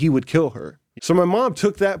believed that he would kill her. So my mom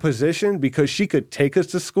took that position because she could take us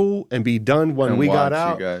to school and be done when we got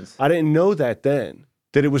out. I didn't know that then,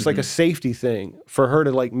 that it was like a safety thing for her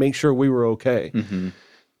to like make sure we were okay.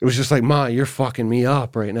 It was just like, Ma, you're fucking me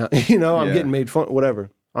up right now. You know, I'm getting made fun,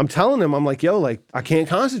 whatever. I'm telling them, I'm like, yo, like, I can't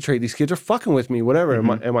concentrate. These kids are fucking with me, whatever. And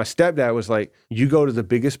my stepdad was like, you go to the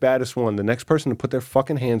biggest, baddest one. The next person to put their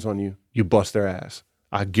fucking hands on you, you bust their ass.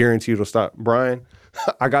 I guarantee it'll stop. Brian,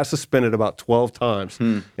 I got suspended about 12 times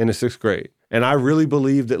in the 6th grade. And I really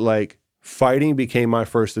believe that, like, fighting became my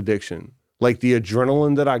first addiction. Like, the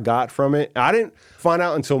adrenaline that I got from it. I didn't find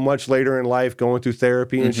out until much later in life, going through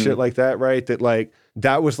therapy and shit like that, right? That, like,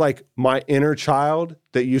 that was like my inner child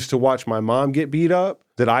that used to watch my mom get beat up,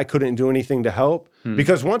 that I couldn't do anything to help.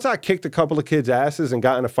 Because once I kicked a couple of kids' asses and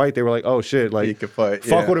got in a fight, they were like, oh shit, like, you can fight.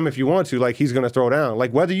 Fuck with him if you want to. Like, he's going to throw down.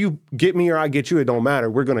 Like, whether you get me or I get you, it don't matter.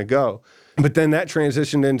 We're going to go. But then that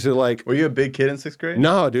transitioned into like... Were you a big kid in 6th grade?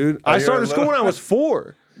 No, dude. I started school when I was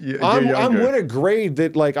 4. I'm with a grade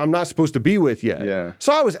that like I'm not supposed to be with yet. Yeah.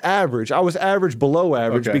 So I was average. I was average below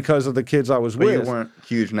average because of the kids I was with. But you weren't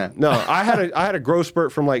huge now. No, I had a growth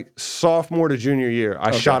spurt from like sophomore to junior year. I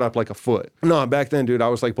shot up like a foot. No, back then, dude, I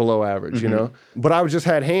was like below average, you know? But I just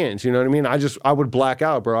had hands, you know what I mean? I would black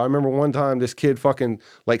out, bro. I remember one time this kid fucking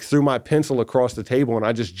like threw my pencil across the table and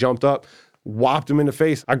I just jumped up, whopped him in the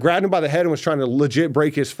face. I grabbed him by the head and was trying to legit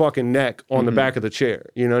break his fucking neck on the back of the chair.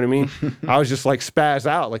 You know what I mean? I was just like spaz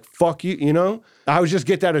out, like, fuck you, you know? I would just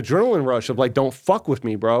get that adrenaline rush of like, don't fuck with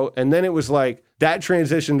me, bro. And then it was like, that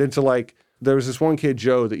transitioned into like, there was this one kid,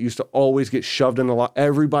 Joe, that used to always get shoved in the lot.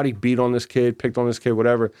 Everybody beat on this kid, picked on this kid,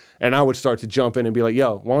 whatever. And I would start to jump in and be like,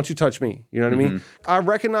 yo, why don't you touch me? You know what I mean? I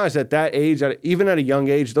recognize at that age, even at a young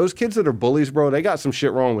age, those kids that are bullies, bro, they got some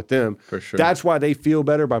shit wrong with them. For sure. That's why they feel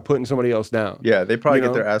better by putting somebody else down. Yeah, they probably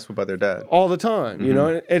get their ass whooped by their dad. All the time, you know?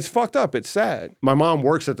 And it's fucked up. It's sad. My mom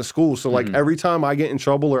works at the school, so like every time I get in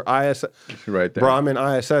trouble or ISS, right there. bro, I'm in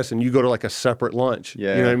ISS and you go to like a separate lunch.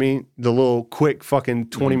 Yeah. You know what I mean? The little quick fucking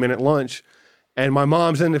 20-minute lunch. And my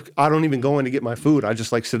mom's in, I don't even go in to get my food. I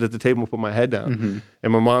just like sit at the table and put my head down.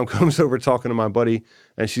 And my mom comes over talking to my buddy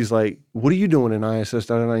and she's like, what are you doing in ISS?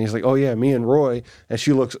 And he's like, oh yeah, me and Roy. And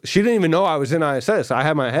she didn't even know I was in ISS. I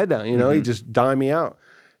had my head down, you know, he just dined me out.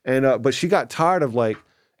 And, but she got tired of like,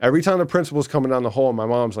 every time the principal's coming down the hall, my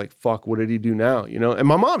mom's like, fuck, what did he do now? You know? And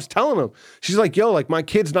my mom's telling him, she's like, yo, like my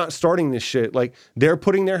kid's not starting this shit. Like they're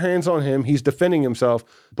putting their hands on him. He's defending himself.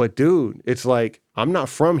 But dude, it's like, I'm not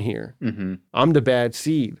from here. I'm the bad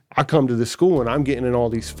seed. I come to the school and I'm getting in all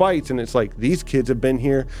these fights. And it's like, these kids have been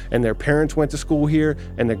here and their parents went to school here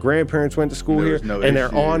and their grandparents went to school here. And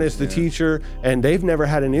their aunt is the teacher and they've never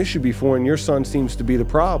had an issue before. And your son seems to be the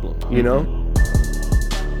problem, you know?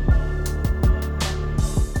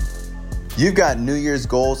 You've got New Year's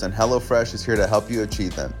goals and HelloFresh is here to help you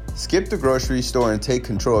achieve them. Skip the grocery store and take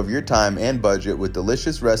control of your time and budget with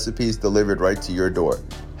delicious recipes delivered right to your door.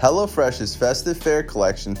 HelloFresh's Festive Fare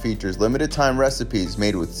collection features limited time recipes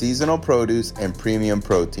made with seasonal produce and premium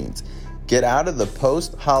proteins. Get out of the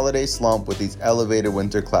post-holiday slump with these elevated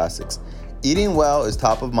winter classics. Eating well is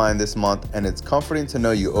top of mind this month, and it's comforting to know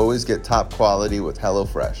you always get top quality with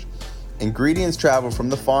HelloFresh. Ingredients travel from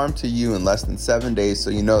the farm to you in less than 7 days,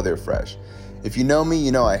 so you know they're fresh. If you know me,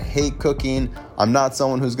 you know I hate cooking. I'm not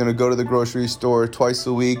someone who's gonna go to the grocery store twice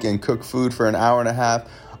a week and cook food for an hour and a half.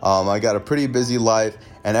 I got a pretty busy life,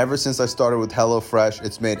 and ever since I started with HelloFresh,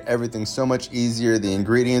 it's made everything so much easier. The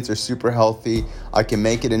ingredients are super healthy. I can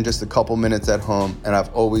make it in just a couple minutes at home, and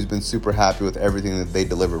I've always been super happy with everything that they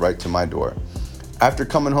deliver right to my door. After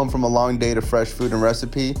coming home from a long day to fresh food and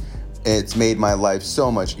recipe, it's made my life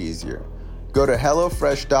so much easier. Go to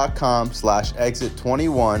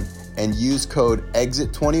HelloFresh.com/exit21 and use code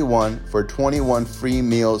EXIT21 for 21 free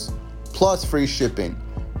meals plus free shipping.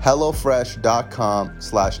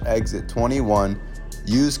 HelloFresh.com/exit21.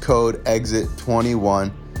 Use code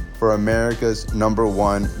EXIT21 for America's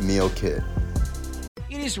 #1 meal kit.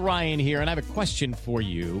 It is Ryan here, and I have a question for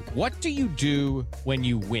you. What do you do when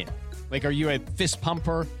you win? Like, are you a fist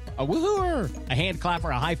pumper, a woohooer, a hand clapper,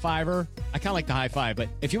 a high fiver? I kind of like the high five, but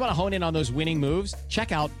if you want to hone in on those winning moves,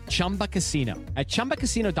 check out Chumba Casino. At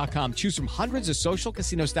ChumbaCasino.com, choose from hundreds of social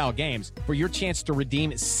casino-style games for your chance to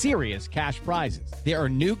redeem serious cash prizes. There are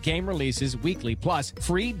new game releases weekly, plus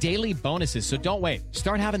free daily bonuses, so don't wait.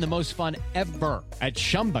 Start having the most fun ever at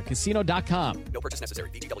ChumbaCasino.com. No purchase necessary.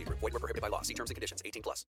 VGW Group. Void where prohibited by law. See terms and conditions.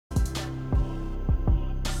 18+.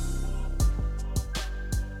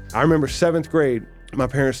 I remember 7th grade, my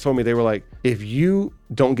parents told me, they were like, if you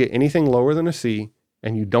don't get anything lower than a C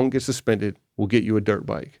and you don't get suspended, we'll get you a dirt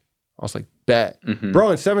bike. I was like, bet. Mm-hmm. Bro,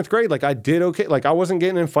 in 7th grade, like I did okay. Like I wasn't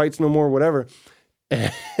getting in fights no more, whatever.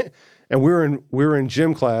 And we were in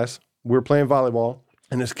gym class. We were playing volleyball.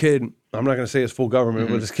 And this kid, I'm not going to say his full government,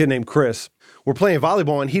 but this kid named Chris, we're playing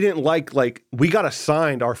volleyball, and he didn't like we got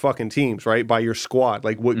assigned our fucking teams, right, by your squad,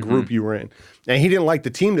 like what group you were in. And he didn't like the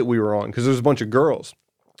team that we were on because there was a bunch of girls.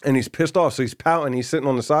 And he's pissed off, so he's pouting. He's sitting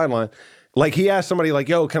on the sideline. Like, he asked somebody, like,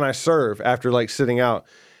 yo, can I serve after, like, sitting out?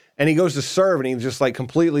 And he goes to serve, and he just, like,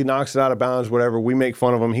 completely knocks it out of bounds, whatever. We make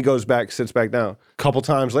fun of him. He goes back, sits back down. A couple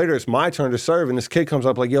times later, it's my turn to serve, and this kid comes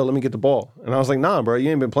up like, yo, let me get the ball. And I was like, nah, bro,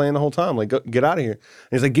 you ain't been playing the whole time. Like, go, get out of here. And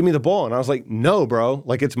he's like, give me the ball. And I was like, no, bro.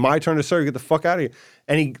 Like, it's my turn to serve. Get the fuck out of here.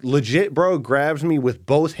 And he legit, bro, grabs me with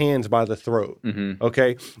both hands by the throat,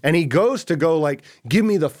 okay? And he goes to go, like, give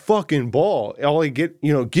me the fucking ball. All he get,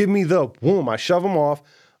 give me the, boom. I shove him off.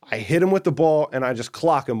 I hit him with the ball, and I just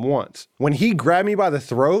clock him once. When he grabbed me by the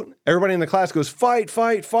throat, everybody in the class goes, fight,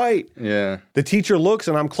 fight, fight. Yeah. The teacher looks,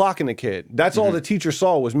 and I'm clocking the kid. That's all the teacher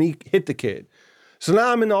saw was me hit the kid. So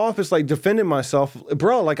now I'm in the office, like, defending myself.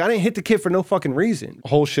 Bro, like, I didn't hit the kid for no fucking reason.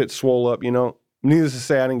 Whole shit swole up, Needless to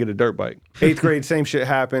say, I didn't get a dirt bike. 8th grade, same shit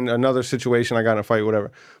happened. Another situation, I got in a fight,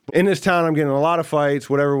 whatever. In this town, I'm getting a lot of fights,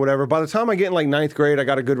 whatever. By the time I get in like 9th grade, I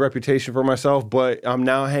got a good reputation for myself, but I'm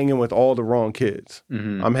now hanging with all the wrong kids.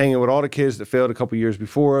 I'm hanging with all the kids that failed a couple years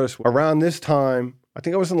before us. Around this time, I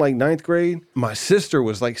think I was in like 9th grade, my sister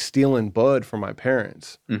was like stealing bud from my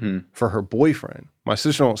parents for her boyfriend. My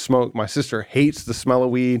sister don't smoke. My sister hates the smell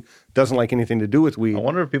of weed, doesn't like anything to do with weed. I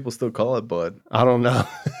wonder if people still call it bud. I don't know.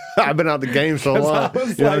 I've been out the game so long.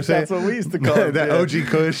 That's what we used to call it. That OG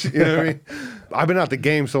Kush, you know what I mean? I've been out the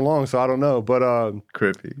game so long, so I don't know. But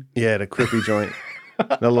Crippy. Yeah, the Crippy joint.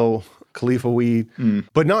 That little Khalifa weed.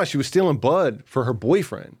 But no, she was stealing bud for her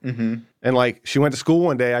boyfriend. And like, she went to school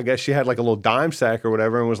one day, I guess she had like a little dime sack or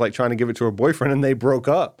whatever, and was like trying to give it to her boyfriend, and they broke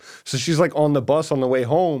up. So she's like on the bus on the way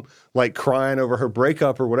home, like crying over her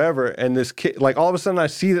breakup or whatever. And this kid, like all of a sudden I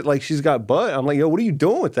see that like she's got bud. I'm like, yo, what are you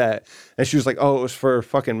doing with that? And she was like, oh, it was for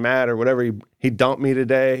fucking Matt or whatever. He dumped me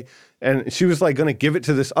today. And she was like gonna give it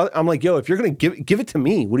to this other. I'm like, yo, if you're gonna give it to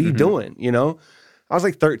me, what are you doing? I was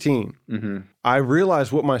like 13. I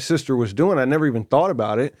realized what my sister was doing. I never even thought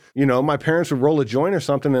about it. My parents would roll a joint or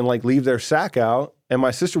something and like leave their sack out, and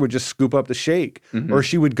my sister would just scoop up the shake. Or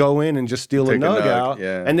she would go in and just steal a nug out,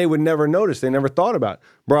 and they would never notice. They never thought about it.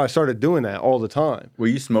 Bro, I started doing that all the time. Were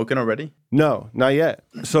you smoking already? No, not yet.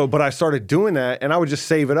 But I started doing that, and I would just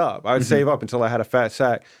save it up. I would save up until I had a fat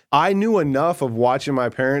sack. I knew enough of watching my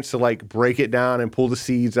parents to like break it down and pull the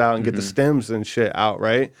seeds out and get the stems and shit out,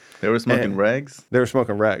 right? They were smoking regs? They were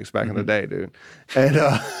smoking regs back in the day, dude. And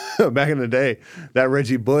back in the day, that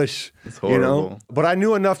Reggie Bush, it's horrible. But I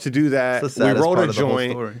knew enough to do that. We rolled a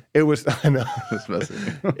joint. It was, I know.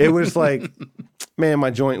 It was like, man,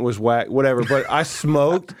 my joint was whack, whatever. But I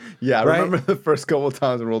smoked. Yeah, I remember the first couple of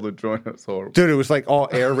times I rolled a joint. It was horrible. Dude, it was like all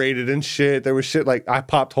aerated and shit. There was shit like I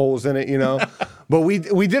popped holes in it, But we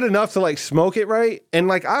did enough to like smoke it, right? And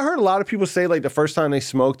like I heard a lot of people say like the first time they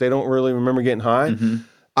smoked, they don't really remember getting high.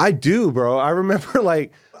 I do, bro. I remember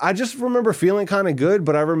like, I just remember feeling kind of good,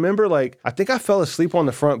 but I remember like, I think I fell asleep on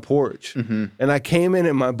the front porch. And I came in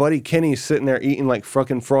and my buddy Kenny's sitting there eating like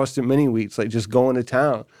fucking Frosted Mini Wheats, like just going to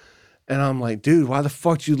town. And I'm like, dude, why the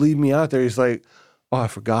fuck did you leave me out there? He's like, oh, I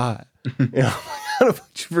forgot. You know, how the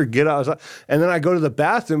fuck did you forget? I was like, and then I go to the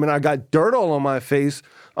bathroom and I got dirt all on my face.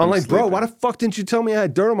 I'm like, bro, why the fuck didn't you tell me I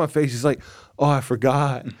had dirt on my face? He's like, oh, I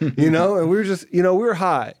forgot, you know? And we were just, you know, we were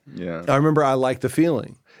high. Yeah. I remember I liked the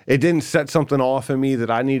feeling. It didn't set something off in me that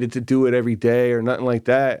I needed to do it every day or nothing like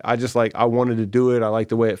that. I just I wanted to do it. I liked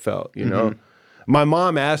the way it felt, you know? My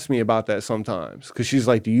mom asked me about that sometimes because she's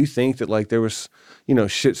like, do you think that there was, you know,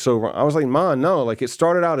 shit so wrong? I was like, Mom, no, it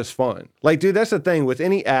started out as fun. Dude, that's the thing with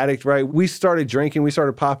any addict, right? We started drinking, we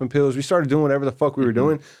started popping pills, we started doing whatever the fuck we were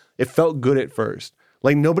doing. It felt good at first.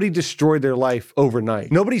 Nobody destroyed their life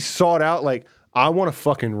overnight. Nobody sought out I want to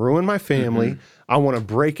fucking ruin my family. I want to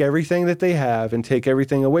break everything that they have and take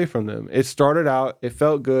everything away from them. It started out, it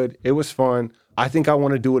felt good, it was fun. I think I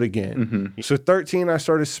want to do it again. So 13, I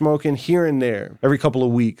started smoking here and there, every couple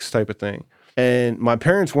of weeks type of thing. And my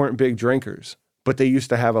parents weren't big drinkers, but they used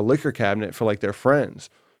to have a liquor cabinet for their friends.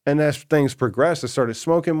 And as things progressed, I started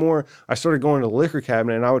smoking more. I started going to the liquor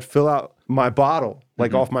cabinet and I would fill out my bottle,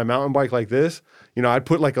 off my mountain bike like this. You know, I'd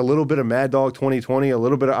put a little bit of Mad Dog 2020, a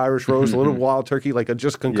little bit of Irish Rose, a little Wild Turkey,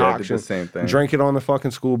 just concoction. Yeah, the same thing. Drank it on the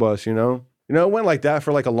fucking school bus, you know? You know, it went like that for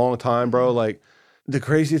a long time, bro. The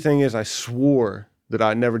crazy thing is I swore that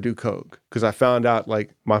I'd never do coke because I found out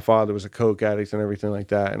my father was a coke addict and everything like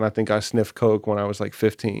that. And I think I sniffed coke when I was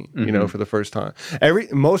 15, you know, for the first time.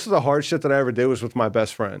 Most of the hard shit that I ever did was with my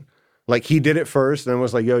best friend. He did it first and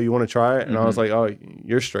was like, yo, you want to try it? And I was like, oh,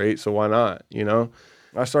 you're straight, so why not, you know?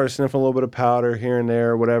 I started sniffing a little bit of powder here and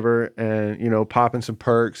there, whatever, and, you know, popping some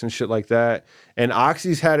perks and shit like that. And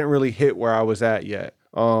oxys hadn't really hit where I was at yet.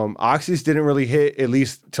 Oxys didn't really hit, at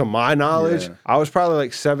least to my knowledge. Yeah. I was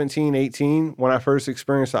probably 17, 18 when I first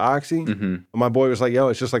experienced the oxy. My boy was like, yo,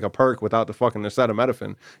 it's just a perk without the fucking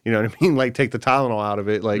acetaminophen. You know what I mean? Take the Tylenol out of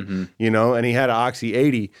it, you know, and he had an Oxy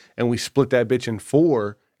 80 and we split that bitch in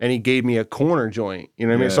 4 and he gave me a corner joint, you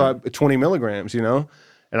know what I mean? So 20 milligrams, you know?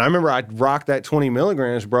 And I remember I'd rock that 20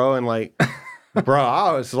 milligrams, bro, and bro,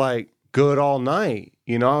 I was good all night.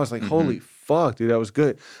 You know, I was holy fuck, dude, that was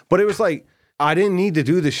good. But it was I didn't need to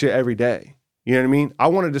do this shit every day. You know what I mean? I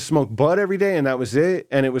wanted to smoke bud every day and that was it.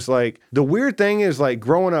 And it was the weird thing is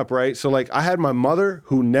growing up, right? So I had my mother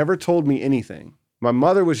who never told me anything. My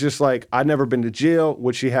mother was just I'd never been to jail,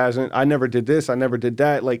 which she hasn't. I never did this. I never did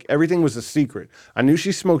that. Everything was a secret. I knew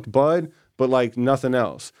she smoked bud, but nothing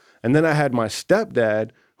else. And then I had my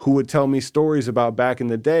stepdad who would tell me stories about back in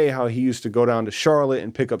the day, how he used to go down to Charlotte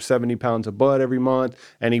and pick up 70 pounds of bud every month.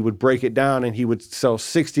 And he would break it down and he would sell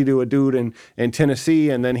 60 to a dude in Tennessee.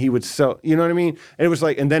 And then he would sell, you know what I mean? And it was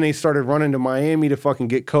and then they started running to Miami to fucking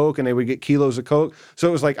get Coke and they would get kilos of Coke. So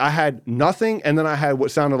it was I had nothing. And then I had what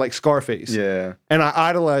sounded like Scarface. Yeah. And I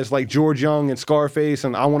idolized George Young and Scarface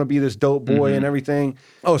and I want to be this dope boy and everything.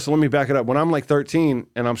 Oh, so let me back it up. When I'm 13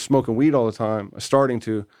 and I'm smoking weed all the time, starting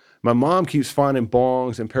to, my mom keeps finding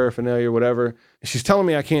bongs and paraphernalia or whatever. She's telling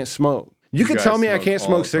me I can't smoke. You can tell me I can't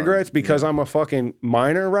smoke cigarettes because I'm a fucking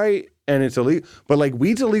minor, right? And it's illegal. But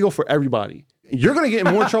weed's illegal for everybody. You're going to get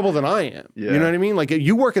in more trouble than I am. Yeah. You know what I mean?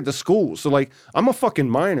 You work at the school. So I'm a fucking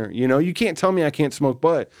minor, you know? You can't tell me I can't smoke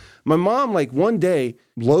bud. My mom, one day,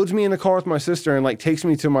 loads me in the car with my sister and takes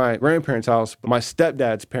me to my grandparents' house, my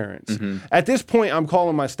stepdad's parents. At this point, I'm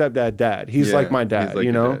calling my stepdad dad. He's my dad,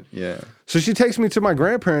 you know? Dad. Yeah. So she takes me to my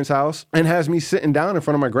grandparents' house and has me sitting down in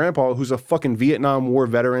front of my grandpa, who's a fucking Vietnam War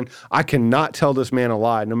veteran. I cannot tell this man a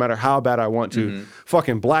lie, no matter how bad I want to.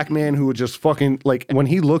 Fucking black man who would just fucking, when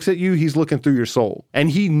he looks at you, he's looking through your soul. And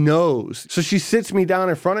he knows. So she sits me down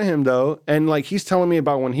in front of him, though, and he's telling me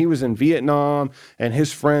about when he was in Vietnam and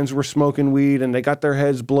his friends were smoking weed and they got their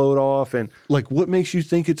heads blowed off. And, what makes you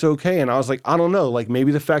think it's okay? And I was I don't know.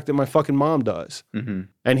 Maybe the fact that my fucking mom does.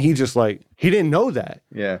 And he just he didn't know that.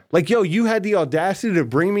 Yeah. Yo, you had the audacity to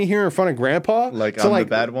bring me here in front of grandpa? I'm the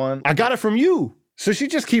bad one? I got it from you. So she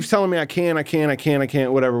just keeps telling me I can't,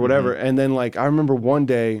 whatever. And then I remember one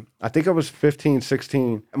day, I think I was 15,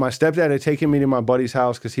 16. My stepdad had taken me to my buddy's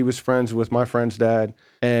house because he was friends with my friend's dad.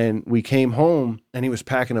 And we came home and he was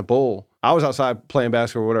packing a bowl. I was outside playing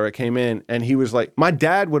basketball or whatever. I came in and he was my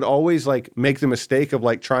dad would always make the mistake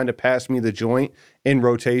of trying to pass me the joint in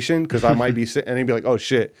rotation because I might be sitting and he'd be oh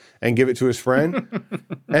shit, and give it to his friend.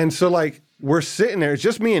 And so we're sitting there, it's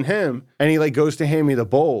just me and him. And he goes to hand me the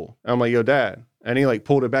bowl. I'm yo, dad. And he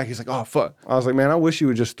pulled it back. He's oh fuck. I was man, I wish you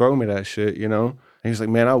would just throw me that shit, you know? And he's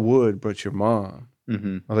man, I would, but your mom.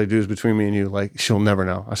 I was dude, it's between me and you. She'll never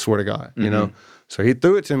know. I swear to God, you know? So he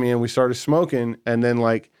threw it to me and we started smoking. And then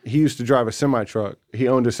like he used to drive a semi-truck. He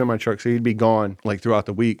owned a semi-truck, so he'd be gone like throughout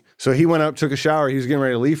the week. So he went up, took a shower. He was getting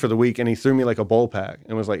ready to leave for the week and he threw me like a bowl pack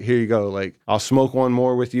and was like, here you go. Like, I'll smoke one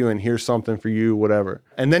more with you and here's something for you, whatever.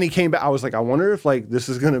 And then he came back. I was like, I wonder if like this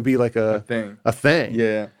is going to be like a thing.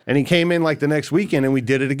 Yeah. And he came in like the next weekend and we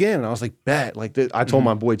did it again. And I was like, bet. Like, I told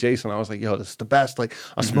my boy Jason, I was like, yo, this is the best. Like,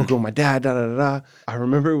 I smoked with my dad, da da da da. I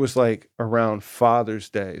remember it was like around Father's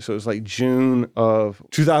Day. So it was like June of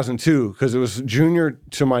 2002 because it was junior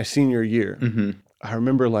to my senior year. I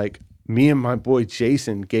remember like me and my boy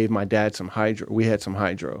Jason gave my dad some hydro. We had some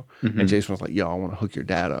hydro. And Jason was like, yo, I want to hook your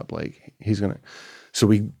dad up. Like, he's going to. So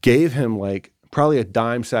we gave him like probably a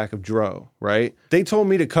dime sack of dro, right? They told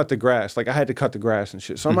me to cut the grass. Like, I had to cut the grass and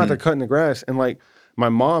shit. So I'm out there cutting the grass and like, my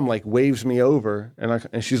mom like waves me over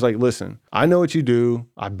and she's like, listen, I know what you do.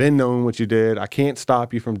 I've been knowing what you did. I can't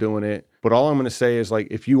stop you from doing it. But all I'm going to say is like,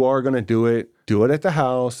 if you are going to do it at the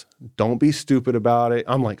house. Don't be stupid about it.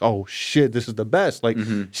 I'm like, oh shit, this is the best. Like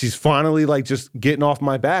she's finally like just getting off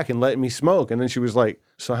my back and letting me smoke. And then she was like,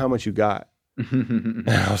 so how much you got? And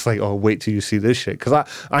I was like, oh, wait till you see this shit. Because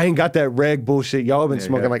I ain't got that reg bullshit y'all been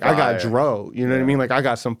smoking. Like, I got dro. You know what I mean? Like, I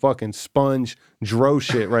got some fucking sponge dro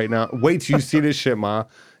shit right now. Wait till you see this shit, ma.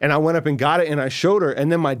 And I went up and got it and I showed her.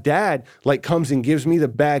 And then my dad, like, comes and gives me the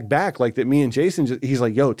bag back. Like, that me and Jason, he's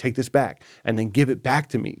like, yo, take this back. And then give it back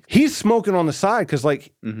to me. He's smoking on the side because,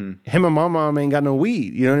 like, him and my mom ain't got no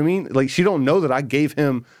weed. You know what I mean? Like, she don't know that I gave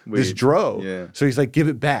him this dro. Yeah. So he's like, give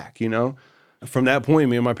it back, you know? From that point,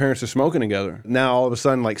 me and my parents are smoking together. Now, all of a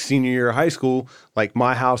sudden, like senior year of high school, like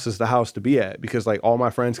my house is the house to be at because like all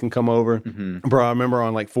my friends can come over. Bro, I remember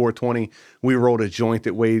on like 420, we rolled a joint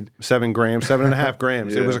that weighed 7 grams, 7.5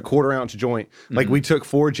 grams. It was a 1/4 ounce joint. Like we took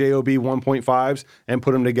 4 JOB 1.5s and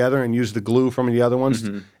put them together and used the glue from the other ones.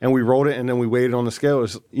 And we rolled it and then we weighed it on the scale. It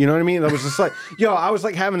was, you know what I mean? That was just like, yo, I was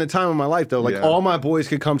like having the time of my life though. Like all my boys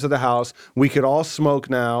could come to the house. We could all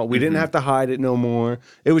smoke now. We didn't have to hide it no more.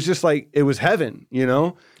 It was just like, it was heaven, you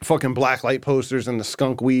know? Fucking black light posters and the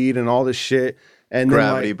skunk weed and all this shit. And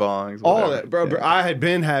gravity then, bongs. All that, bro. I had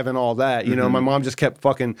been having all that. You know, my mom just kept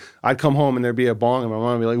fucking, I'd come home and there'd be a bong and my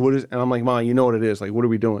mom would be like, what is, and I'm like, Mom, you know what it is. Like, what are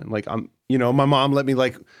we doing? Like, you know, my mom let me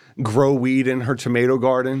like grow weed in her tomato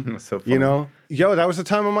garden. That's so funny. You know? Yo, that was the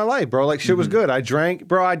time of my life, bro. Like, shit was good. I drank,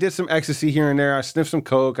 bro. I did some ecstasy here and there. I sniffed some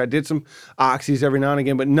coke. I did some oxys every now and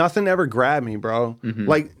again, but nothing ever grabbed me, bro.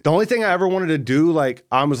 Like, the only thing I ever wanted to do, like,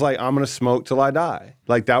 I was like, I'm going to smoke till I die.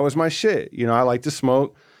 Like, that was my shit. You know, I like to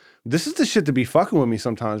smoke. This is the shit to be fucking with me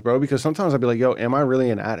sometimes, bro, because sometimes I'd be like, yo, am I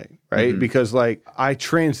really an addict, right? Because, like, I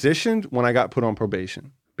transitioned when I got put on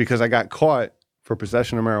probation because I got caught for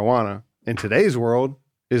possession of marijuana. In today's world,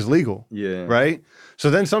 is legal, right? So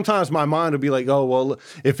then sometimes my mind would be like, oh, well,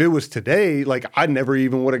 if it was today, like, I never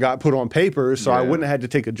even would have got put on paper, so I wouldn't have had to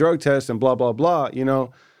take a drug test and blah, blah, blah, you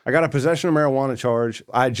know? I got a possession of marijuana charge.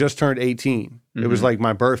 I had just turned 18. It was, like,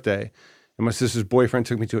 my birthday. And my sister's boyfriend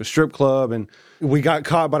took me to a strip club, and we got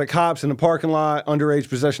caught by the cops in the parking lot, underage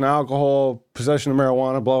possession of alcohol, possession of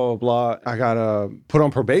marijuana, blah, blah, blah. I got put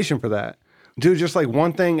on probation for that. Dude, just like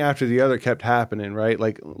one thing after the other kept happening, right?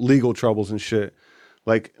 Like legal troubles and shit.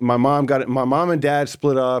 Like my mom and dad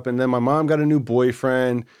split up, and then my mom got a new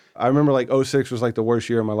boyfriend. I remember like 06 was like the worst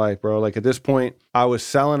year of my life, bro. Like at this point, I was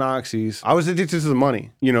selling oxys. I was addicted to the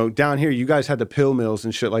money. You know, down here, you guys had the pill mills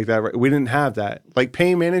and shit like that. Right? We didn't have that. Like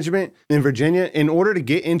pain management in Virginia, in order to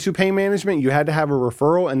get into pain management, you had to have a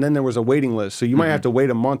referral and then there was a waiting list. So you might have to wait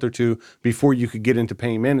a month or two before you could get into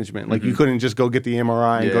pain management. Like you couldn't just go get the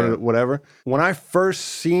MRI and go to whatever. When I first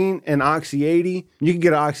seen an Oxy 80, you could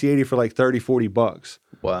get an Oxy 80 for like $30-$40.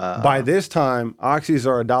 Wow. By this time, oxys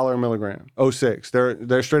are $1 a milligram. 06.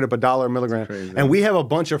 They're straight up $1 a milligram. And we have a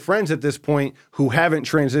bunch of friends at this point who haven't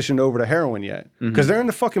transitioned over to heroin yet. Because they're in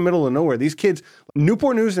the fucking middle of nowhere. These kids,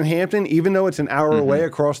 Newport News and Hampton, even though it's an hour away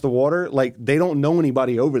across the water, like they don't know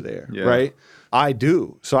anybody over there, right? I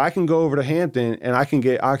do. So I can go over to Hampton and I can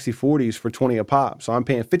get Oxy 40s for 20 a pop. So I'm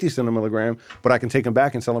paying 50 cents a milligram, but I can take them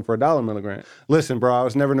back and sell them for $1 a milligram. Listen, bro, I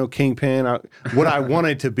was never no kingpin. What I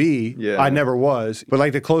wanted to be, I never was. But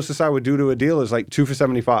like the closest I would do to a deal is like 2 for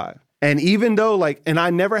 $75. And even though like, and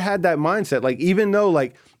I never had that mindset, like even though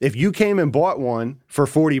like if you came and bought one for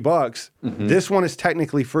 $40, this one is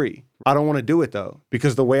technically free. I don't want to do it though,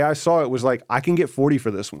 because the way I saw it was like, I can get 40 for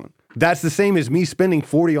this one. That's the same as me spending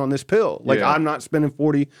 40 on this pill. Like I'm not spending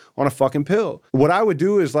 40 on a fucking pill. What I would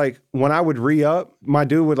do is like, when I would re-up, my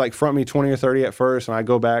dude would like front me 20 or 30 at first and I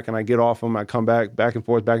go back and I get off him. I come back and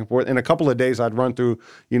forth. In a couple of days, I'd run through,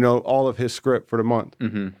 you know, all of his script for the month.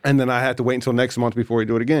 And then I had to wait until next month before he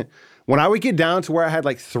do it again. When I would get down to where I had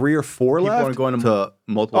like 3 or 4 People left. weren't going to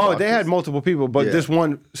multiple Oh, boxes? they had multiple people, but Yeah. this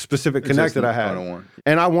one specific connect that I had. one.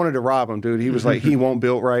 And I wanted to rob him, dude. He was like, he won't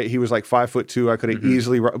built right. He was like 5'2". I could have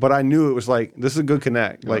easily, but I knew it was like, this is a good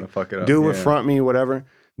connect. wanna Like, fuck it up, dude would yeah. front me, whatever.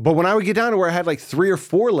 But when I would get down to where I had like 3 or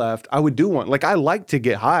 4 left, I would do one. Like, I like to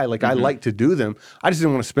get high. Like, I like to do them. I just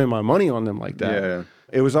didn't want to spend my money on them like that. Yeah.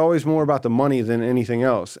 It was always more about the money than anything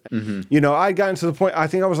else. You know, I'd gotten to the point, I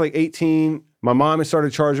think I was like 18. My mom had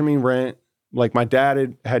started charging me rent. Like, my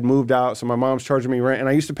dad had moved out, so my mom's charging me rent. And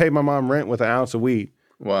I used to pay my mom rent with an ounce of weed.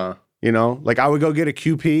 Wow. You know, like I would go get a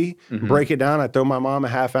QP, break it down. I'd throw my mom a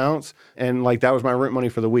half ounce, and like that was my rent money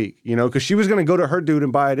for the week, you know, because she was going to go to her dude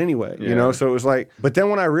and buy it anyway, you know? So it was like, but then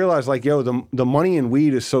when I realized like, yo, the money in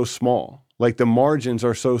weed is so small, like the margins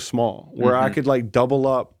are so small where I could like double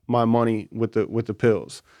up my money with the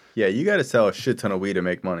pills. Yeah, you got to sell a shit ton of weed to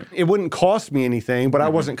make money. It wouldn't cost me anything, but I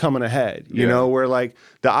wasn't coming ahead, you know, where like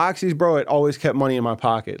the oxys, bro, it always kept money in my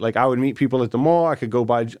pocket. Like I would meet people at the mall. I could go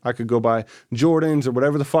buy Jordans or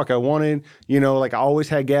whatever the fuck I wanted. You know, like I always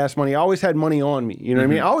had gas money. I always had money on me. You know what I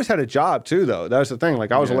mean? I always had a job too, though. That's the thing.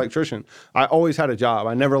 Like I was an electrician. I always had a job.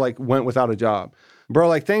 I never like went without a job. Bro,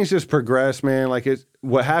 like things just progressed, man. Like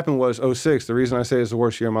what happened was 2006. The reason I say it's the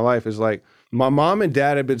worst year of my life is like my mom and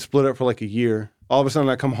dad had been split up for like a year. All of a sudden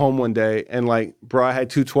I come home one day and like, bro, I had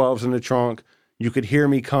 2 12s in the trunk. You could hear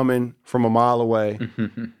me coming from a mile away.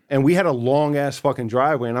 And we had a long ass fucking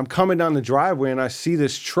driveway. And I'm coming down the driveway and I see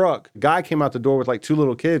this truck. Guy came out the door with like 2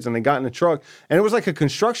 little kids and they got in the truck. And it was like a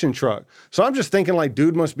construction truck. So I'm just thinking like,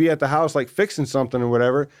 dude must be at the house like fixing something or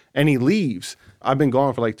whatever. And he leaves. I've been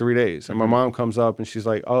gone for like 3 days. And my mom comes up and she's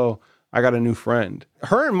like, oh, I got a new friend.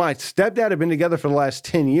 Her and my stepdad have been together for the last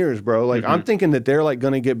 10 years, bro. Like I'm thinking that they're like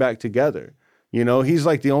going to get back together. You know, he's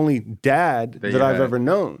like the only dad that I've ever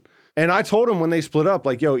known. And I told him when they split up,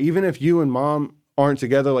 like, yo, even if you and mom aren't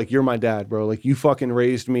together, like, you're my dad, bro. Like, you fucking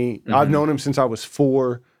raised me. I've known him since I was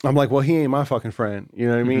 4. I'm like, well, he ain't my fucking friend. You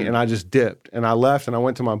know what I mean? And I just dipped. And I left and I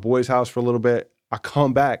went to my boy's house for a little bit. I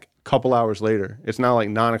come back a couple hours later. It's now like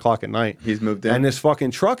 9 o'clock at night. He's moved in. And this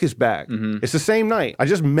fucking truck is back. It's the same night. I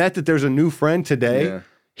just met that there's a new friend today. Yeah.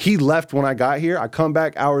 He left when I got here. I come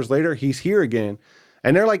back hours later. He's here again.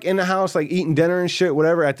 And they're like in the house, like eating dinner and shit,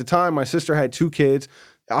 whatever. At the time, my sister had 2 kids.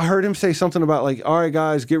 I heard him say something about like, all right,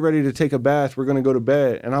 guys, get ready to take a bath. We're going to go to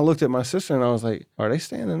bed. And I looked at my sister and I was like, are they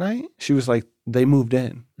staying the night? She was like, they moved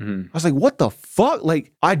in. I was like, what the fuck?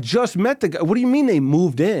 Like, I just met the guy. What do you mean they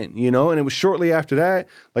moved in? You know? And it was shortly after that,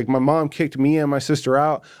 like my mom kicked me and my sister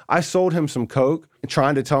out. I sold him some coke,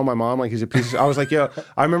 trying to tell my mom like he's a piece of, I was like, yo,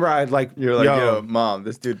 I remember I'd like, You're like, yo, mom,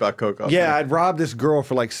 this dude bought coke off me. yeah, I'd robbed this girl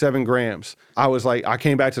for like 7 grams. I was like, I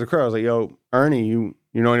came back to the crowd. I was like, yo, Ernie, you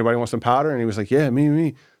know anybody want some powder? And he was like, yeah,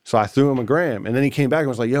 me. So I threw him a gram. And then he came back and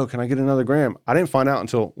was like, yo, can I get another gram? I didn't find out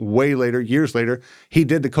until way later, years later, he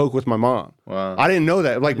did the coke with my mom. Wow. I didn't know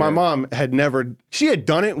that. Like my mom had never, she had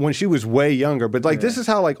done it when she was way younger. But like this is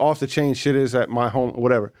how like off the chain shit is at my home,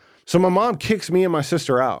 whatever. So my mom kicks me and my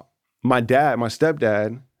sister out. My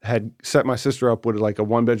stepdad had set my sister up with like a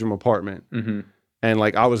 1-bedroom apartment. And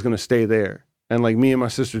like I was going to stay there. And like me and my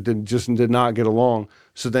sister did not get along.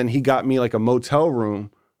 So then he got me like a motel room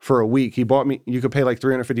for a week. He bought me, you could pay like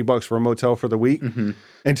 $350 for a motel for the week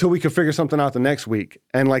until we could figure something out the next week.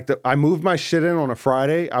 And like I moved my shit in on a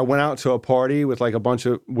Friday. I went out to a party with like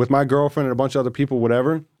with my girlfriend and a bunch of other people,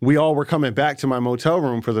 whatever. We all were coming back to my motel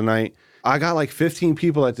room for the night. I got like 15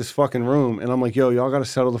 people at this fucking room. And I'm like, yo, y'all got to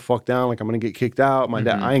settle the fuck down. Like I'm going to get kicked out. My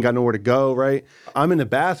dad, I ain't got nowhere to go, right? I'm in the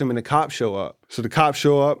bathroom and the cops show up. So the cops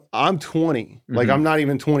show up. I'm 20. Like I'm not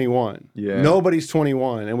even 21. Yeah. Nobody's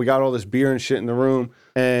 21. And we got all this beer and shit in the room.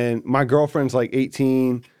 And my girlfriend's like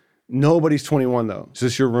 18. Nobody's 21 though. Is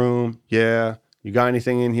this your room? Yeah. You got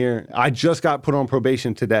anything in here? I just got put on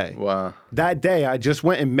probation today. Wow. That day, I just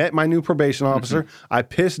went and met my new probation officer. I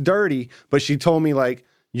pissed dirty, but she told me like,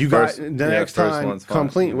 you got the next time, one's come fine.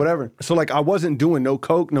 clean, whatever. So like I wasn't doing no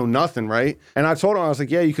coke, no nothing, right? And I told her, I was like,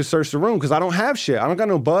 yeah, you could search the room because I don't have shit. I don't got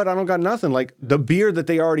no bud. I don't got nothing. Like the beer that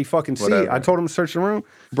they already fucking see. Whatever. I told them to search the room.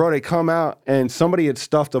 Bro, they come out and somebody had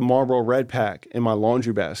stuffed a Marlboro Red pack in my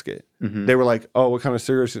laundry basket. They were like, oh, what kind of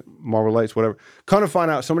cigarettes? Marlboro Lights, whatever. Come to find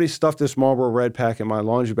out, somebody stuffed this Marlboro Red pack in my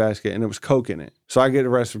laundry basket and it was coke in it. So I get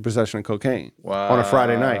arrested for possession of cocaine on a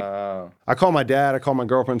Friday night. I call my dad, I call my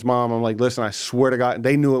girlfriend's mom. I'm like, listen, I swear to God,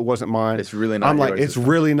 they knew it wasn't mine. It's really not I'm like, yours. it's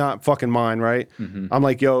really not fucking mine, right? I'm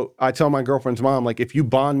like, yo, I tell my girlfriend's mom, like, if you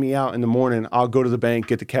bond me out in the morning, I'll go to the bank,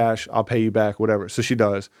 get the cash, I'll pay you back, whatever. So she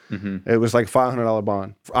does. It was like $500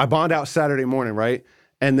 bond. I bond out Saturday morning, right?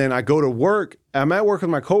 And then I go to work. I'm at work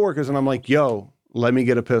with my coworkers and I'm like, yo, let me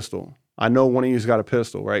get a pistol. I know one of you's got a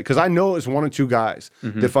pistol, right? Because I know it's one or two guys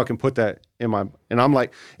that fucking put that in my, and I'm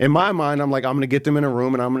like, in my mind, I'm like, I'm going to get them in a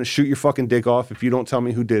room and I'm going to shoot your fucking dick off if you don't tell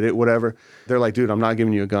me who did it, whatever. They're like, dude, I'm not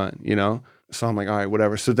giving you a gun, you know? So I'm like, all right,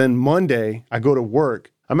 whatever. So then Monday, I go to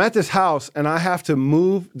work. I'm at this house and I have to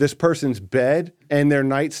move this person's bed and their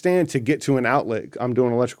nightstand to get to an outlet. I'm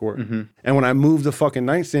doing electrical work. And when I move the fucking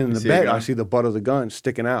nightstand in the bed, I see the butt of the gun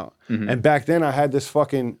sticking out. And back then I had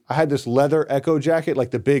this leather Echo jacket,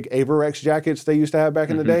 like the big Averex jackets they used to have back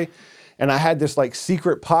in the day. And I had this like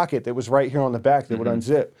secret pocket that was right here on the back that would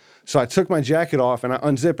unzip. So I took my jacket off and I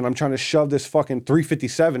unzip and I'm trying to shove this fucking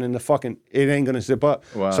 357 in the fucking, it ain't gonna zip up.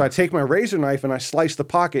 Wow. So I take my razor knife and I slice the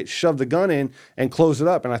pocket, shove the gun in and close it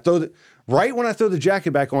up. And I throw right when I throw the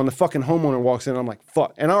jacket back on, the fucking homeowner walks in. I'm like,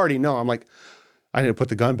 fuck. And I already know, I'm like, I need to put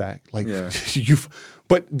the gun back. Like,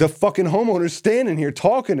 but the fucking homeowner's standing here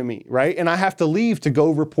talking to me, right? And I have to leave to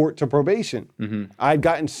go report to probation. I'd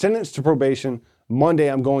gotten sentenced to probation.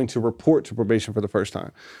 Monday, I'm going to report to probation for the first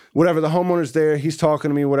time. Whatever, the homeowner's there, he's talking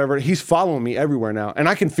to me, whatever. He's following me everywhere now. And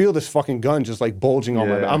I can feel this fucking gun just like bulging on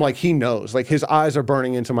my back. I'm like, he knows. Like his eyes are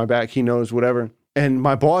burning into my back. He knows, whatever. And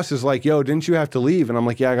my boss is like, yo, didn't you have to leave? And I'm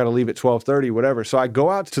like, yeah, I got to leave at 12:30, whatever. So I go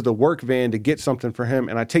out to the work van to get something for him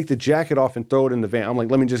and I take the jacket off and throw it in the van. I'm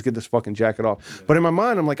like, let me just get this fucking jacket off. But in my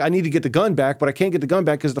mind, I'm like, I need to get the gun back, but I can't get the gun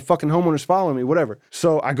back because the fucking homeowner's following me, whatever.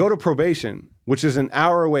 So I go to probation, which is an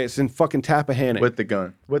hour away. It's in fucking Tappahannock. With the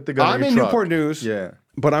gun. I'm in Newport News. Yeah.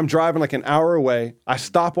 But I'm driving like an hour away. I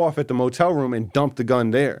stop off at the motel room and dump the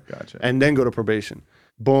gun there. Gotcha. And then go to probation.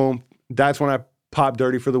 Boom. That's when I pop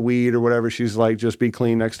dirty for the weed or whatever. She's like, just be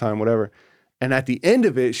clean next time, whatever. And at the end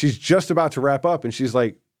of it, she's just about to wrap up and she's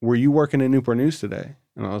like, were you working in Newport News today?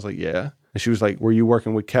 And I was like, yeah. And she was like, were you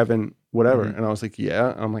working with Kevin, whatever? And I was like,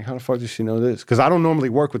 yeah. And I'm like, how the fuck does she know this? Because I don't normally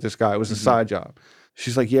work with this guy. It was a side job.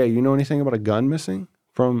 She's like, yeah, you know anything about a gun missing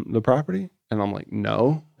from the property? And I'm like,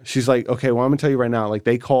 no. She's like, okay, well, I'm gonna tell you right now, like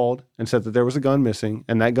they called and said that there was a gun missing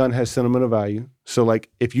and that gun has sentimental value. So like,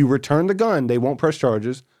 if you return the gun, they won't press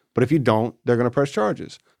charges. But if you don't, they're going to press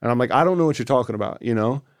charges. And I'm like, I don't know what you're talking about, you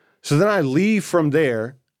know? So then I leave from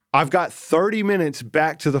there. I've got 30 minutes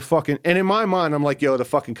back to the fucking, and in my mind, I'm like, yo, the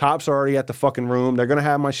fucking cops are already at the fucking room. They're going to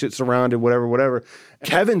have my shit surrounded, whatever.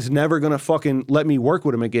 Kevin's never going to fucking let me work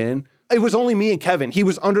with him again. It was only me and Kevin. He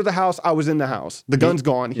was under the house. I was in the house. The gun's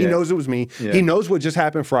gone. He knows it was me. Yeah. He knows what just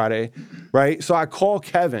happened Friday, right? So I call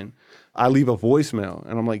Kevin. I leave a voicemail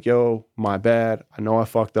and I'm like, yo, my bad. I know I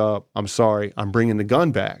fucked up. I'm sorry. I'm bringing the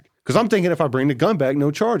gun back. Because I'm thinking if I bring the gun back,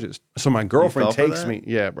 no charges. So my girlfriend takes me.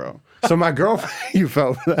 Yeah, bro. So my girlfriend, you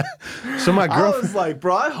felt for that. So my girlfriend. I was like,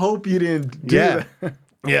 bro, I hope you didn't do that.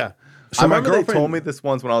 Yeah. So I remember they told me this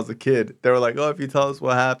once when I was a kid. They were like, oh, if you tell us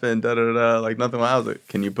what happened, like nothing. I was like,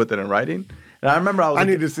 can you put that in writing? And I remember I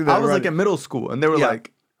need to see that. I was like in middle school and they were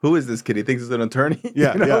like, who is this kid? He thinks he's an attorney?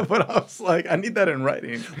 Yeah, yeah. But I was like, I need that in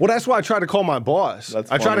writing. Well, that's why I tried to call my boss.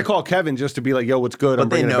 I tried to call Kevin just to be like, yo, what's good? But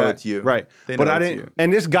they know it's you. Right. But I didn't.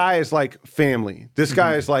 And this guy is like family. This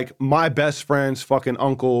guy is like my best friend's fucking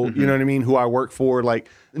uncle, you know what I mean, who I work for. Like,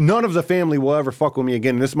 none of the family will ever fuck with me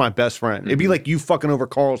again. This is my best friend. It'd be like you fucking over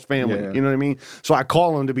Carl's family. Yeah. You know what I mean? So I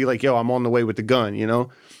call him to be like, yo, I'm on the way with the gun, you know?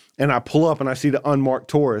 And I pull up and I see the unmarked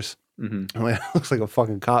Taurus. I'm like, it looks like a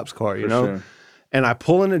fucking cop's car, you know? Sure. And I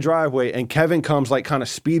pull in the driveway and Kevin comes like kind of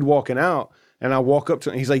speed walking out. And I walk up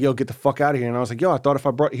to him. He's like, yo, get the fuck out of here. And I was like, yo, I thought if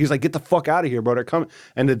I brought, he's like, get the fuck out of here, bro. They're coming.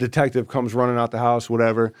 And the detective comes running out the house,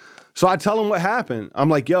 whatever. So I tell him what happened. I'm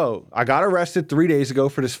like, yo, I got arrested 3 days ago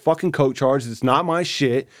for this fucking coke charge. It's not my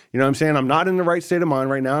shit. You know what I'm saying? I'm not in the right state of mind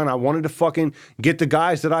right now. And I wanted to fucking get the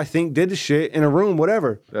guys that I think did the shit in a room,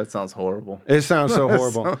 whatever. That sounds horrible. It sounds so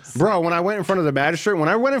horrible. Bro, when I went in front of the magistrate, when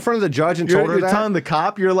I went in front of the judge and told her that. You're telling the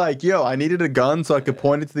cop, you're like, yo, I needed a gun so I could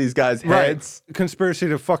point it to these guys' heads. Right. Conspiracy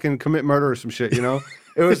to fucking commit murder or some shit, you know?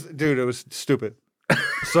 It was, dude, it was stupid.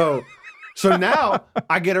 So now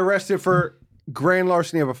I get arrested for grand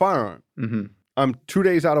larceny of a firearm. I'm 2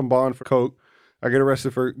 days out on bond for coke. I get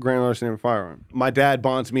arrested for grand larceny of a firearm. My dad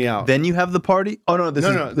bonds me out. Then you have the party? Oh, no,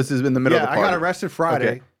 this is in the middle of the party. Yeah, I got arrested Friday.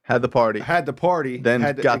 Okay. Had the party. Then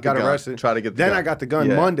got arrested. Try to get the gun. Then I got the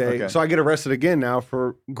gun Monday. Okay. So I get arrested again now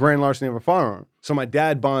for grand larceny of a firearm. So my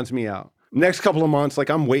dad bonds me out. Next couple of months, like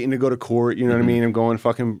I'm waiting to go to court, you know what I mean? I'm going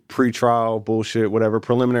fucking pre-trial bullshit, whatever,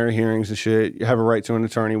 preliminary hearings and shit. You have a right to an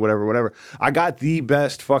attorney, whatever. I got the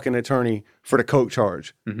best fucking attorney for the coke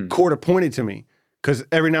charge. Court appointed to me because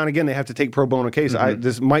every now and again they have to take pro bono case.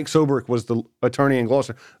 This Mike Sobrick was the attorney in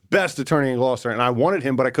Gloucester, best attorney in Gloucester, and I wanted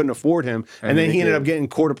him, but I couldn't afford him. And then he ended up getting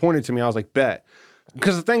court appointed to me. I was like, bet.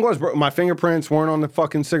 Because the thing was, bro, my fingerprints weren't on the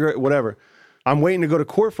fucking cigarette, whatever. I'm waiting to go to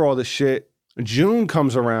court for all this shit. June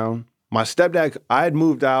comes around. My stepdad, I had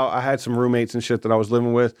moved out. I had some roommates and shit that I was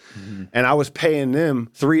living with, and I was paying them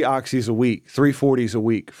 3 oxys a week, 340s a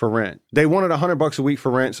week for rent. They wanted $100 a week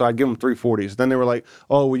for rent, so I'd give them 340s. Then they were like,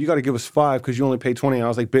 "Oh, well, you got to give us 5 because you only pay 20." And I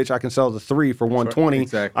was like, "Bitch, I can sell the 3 for 120.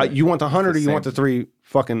 Exactly. You want the 100 or you want the 3?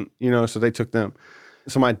 Fucking, so they took them.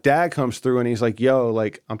 So my dad comes through and he's like, "Yo,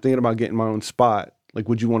 like I'm thinking about getting my own spot. Like,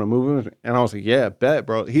 would you want to move in?" And I was like, "Yeah, bet,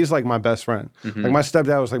 bro." He's like my best friend. Like my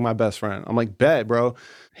stepdad was like my best friend. I'm like, "Bet, bro."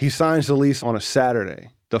 He signs the lease on a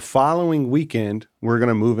Saturday. The following weekend, we're going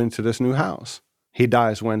to move into this new house. He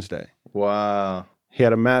dies Wednesday. Wow. He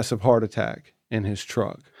had a massive heart attack in his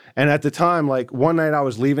truck. And at the time, like one night I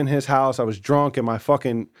was leaving his house, I was drunk and my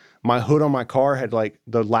hood on my car had like,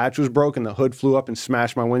 the latch was broken, the hood flew up and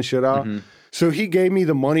smashed my windshield out. So he gave me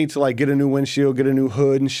the money to like get a new windshield, get a new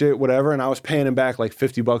hood and shit, whatever. And I was paying him back like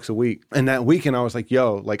 $50 a week. And that weekend I was like,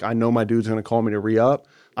 yo, like I know my dude's going to call me to re-up.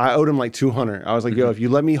 I owed him like $200. I was like, yo, if you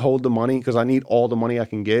let me hold the money, because I need all the money I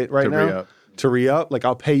can get right now to re-up, like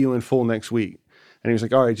I'll pay you in full next week. And he was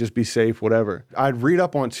like, all right, just be safe, whatever. I'd read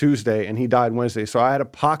up on Tuesday and he died Wednesday. So I had a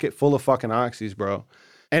pocket full of fucking oxys, bro.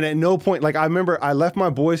 And at no point, like I remember I left my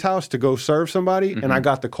boy's house to go serve somebody and I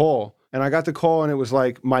got the call. And I got the call and it was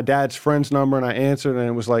like my dad's friend's number and I answered and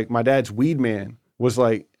it was like my dad's weed man was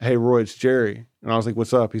like, "Hey, Roy, it's Jerry." And I was like,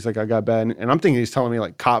 "What's up?" He's like, "I got bad." And I'm thinking he's telling me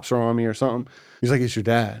like cops are on me or something. He's like, "It's your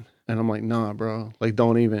dad." And I'm like, "Nah, bro, like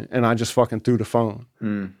don't even." And I just fucking threw the phone.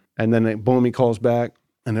 And then boom, he calls back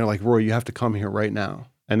and they're like, "Roy, you have to come here right now."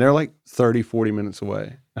 And they're like 30, 40 minutes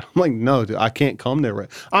away. And I'm like, "No, dude, I can't come there." Right.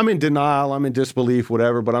 I'm in denial. I'm in disbelief,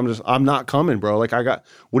 whatever, but I'm not coming, bro. Like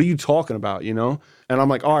what are you talking about, And I'm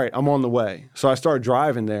like, all right, I'm on the way. So I start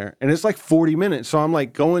driving there and it's like 40 minutes. So I'm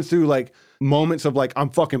like going through like moments of like, I'm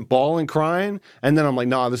fucking bawling, crying. And then I'm like,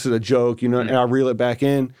 nah, this is a joke, and I reel it back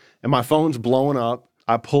in and my phone's blowing up.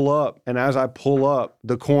 I pull up and as I pull up,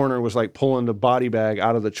 the coroner was like pulling the body bag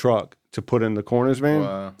out of the truck to put in the coroner's van.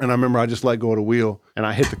 Wow. And I remember I just let go of the wheel and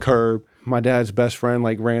I hit the curb. My dad's best friend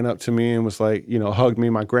like ran up to me and was like, hugged me.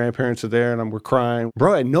 My grandparents are there and we're crying.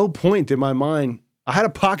 Bro, at no point did my mind, I had a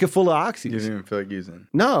pocket full of oxys. You didn't even feel like using.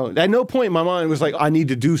 No, at no point my mind was like, I need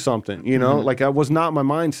to do something, Like that was not my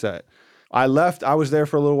mindset. I left, I was there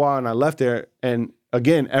for a little while and I left there and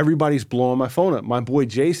again, everybody's blowing my phone up. My boy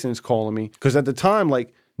Jason's calling me because at the time,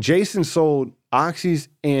 like Jason sold oxys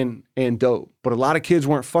and dope, but a lot of kids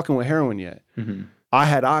weren't fucking with heroin yet. I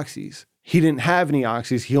had oxys. He didn't have any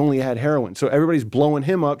oxys. He only had heroin. So everybody's blowing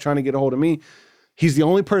him up, trying to get a hold of me. He's the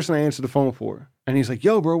only person I answered the phone for. And he's like,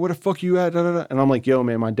 "Yo, bro, where the fuck you at?" And I'm like, "Yo,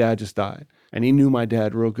 man, my dad just died." And he knew my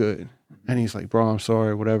dad real good. And he's like, "Bro, I'm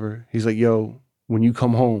sorry, whatever." He's like, "Yo, when you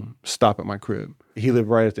come home, stop at my crib." He lived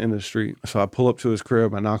right at the end of the street. So I pull up to his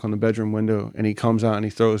crib, I knock on the bedroom window, and he comes out and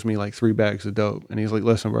he throws me like 3 bags of dope. And he's like,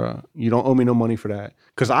 "Listen, bro, you don't owe me no money for that."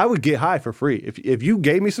 Because I would get high for free. If you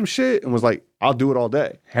gave me some shit and was like, "I'll do it all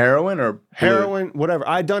day." Heroin or heroin, whatever.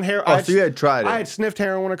 I had done heroin. Oh, so you had tried it. I had sniffed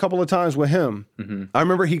heroin a couple of times with him. I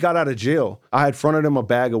remember he got out of jail. I had fronted him a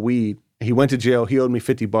bag of weed. He went to jail. He owed me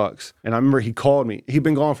 $50. And I remember he called me. He'd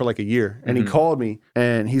been gone for like a year. And he called me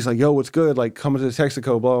and he's like, "Yo, what's good? Like coming to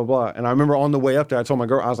Texaco, blah, blah, blah." And I remember on the way up there, I told my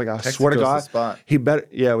girl, I was like, "I swear to Texaco's God, the spot. he better,"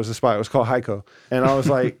 yeah, it was a spot. It was called Heiko. And I was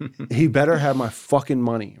like, he better have my fucking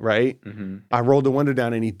money, right? I rolled the window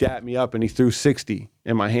down and he dapped me up and he threw 60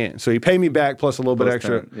 in my hand. So he paid me back plus a little bit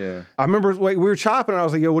extra. 10, yeah. I remember like, we were chopping and I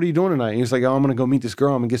was like, "Yo, what are you doing tonight?" And he was like, "Oh, I'm going to go meet this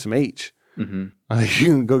girl. I'm going to get some H." I was like, "You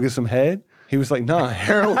can go get some head?" He was like, "Nah,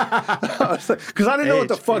 heroin." I was like, because I didn't know what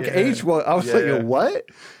the fuck H was. I was like, "Yo, what?"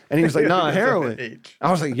 And he was like, "Nah, heroin."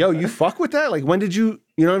 I was like, "Yo, you fuck with that? Like, when did you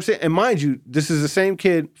know what I'm saying?" And mind you, this is the same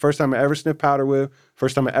kid, first time I ever sniffed powder with,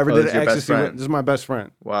 first time I ever did an ecstasy with. This is my best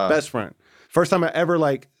friend. Wow. Best friend. First time I ever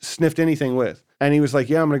like sniffed anything with. And he was like,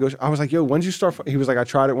 "Yeah, I'm going to go." I was like, "Yo, when did you start?" He was like, "I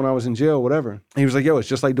tried it when I was in jail, whatever." And he was like, "Yo, it's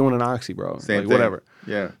just like doing an oxy, bro." Same like, thing. whatever.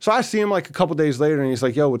 Yeah. So I see him like a couple days later and he's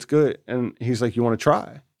like, "Yo, what's good?" And he's like, "You want to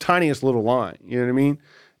try?" Tiniest little line, you know what I mean?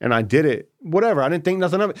 And I did it. Whatever. I didn't think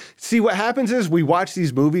nothing of it. See, what happens is we watch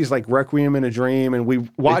these movies like Requiem in a Dream and we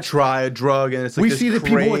watch. They try a drug and it's like we this see the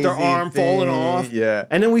people with their crazy arm falling thing. off. Yeah.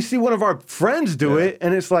 And then we see one of our friends do it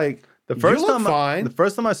and it's like, The first you look fine. The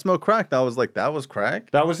first time I smoked crack, I was like, that was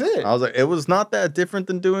crack. That was it. I was like, it was not that different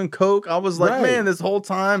than doing coke. I was like, Right. man, this whole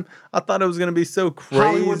time I thought it was gonna be so crazy.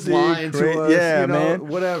 Hollywood's lying to us, yeah, you know, man.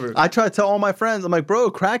 whatever. I tried to tell all my friends, I'm like,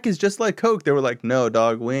 bro, crack is just like coke. They were like, no,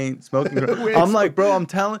 dog, we ain't smoking crack. We ain't I'm like, bro, I'm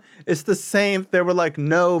telling, it's the same. They were like,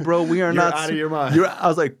 no, bro, we are You're not. out of your mind. I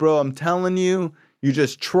was like, bro, I'm telling you. You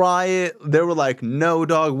just try it. They were like, no,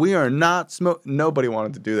 dog, we are not smoking. Nobody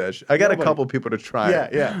wanted to do that shit. I got a couple people to try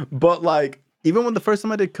it. Yeah. But like, Even when the first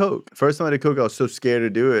time I did coke, I was so scared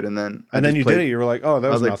to do it, and then you did it. You were like, oh,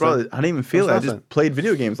 that was like, nothing. bro, I didn't even feel it. I just played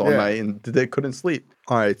video games all night and they couldn't sleep.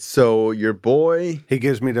 All right, so your boy, he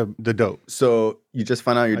gives me the dope. So you just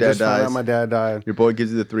find out your dad dies. Found out my dad died. Your boy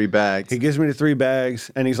gives you the 3 bags. He gives me the 3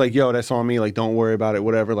 bags, and he's like, "Yo, that's on me. Like, don't worry about it.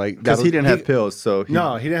 Whatever." Like, because he didn't have pills, so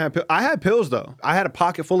no, he didn't have pills. I had pills though. I had a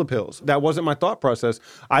pocket full of pills. That wasn't my thought process.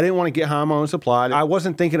 I didn't want to get high on my own supply. I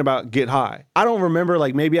wasn't thinking about get high. I don't remember.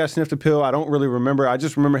 Like, maybe I sniffed a pill. I don't really remember. I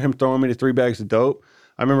just remember him throwing me the 3 bags of dope.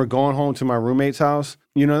 I remember going home to my roommate's house.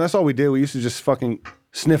 You know, that's all we did. We used to just fucking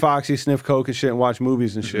sniff oxy, sniff coke and shit, and watch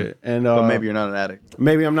movies and shit. And but maybe you're not an addict.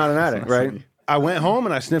 Maybe I'm not an addict, right? I went home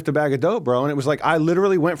and I sniffed a bag of dope, bro. And it was like, I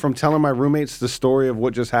literally went from telling my roommates the story of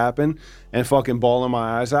what just happened and fucking bawling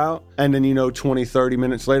my eyes out. And then, 20, 30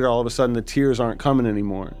 minutes later, all of a sudden the tears aren't coming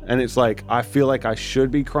anymore. And it's like, I feel like I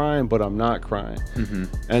should be crying, but I'm not crying. Mm-hmm.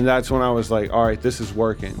 And that's when I was like, all right, this is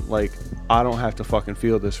working. Like, I don't have to fucking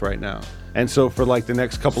feel this right now. And so for like the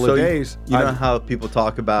next couple of days, you know how people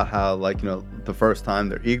talk about how the first time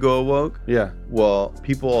their ego awoke? Yeah. Well,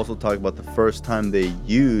 people also talk about the first time they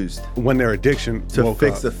used when their addiction to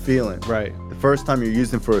fix a feeling. Right. The first time you're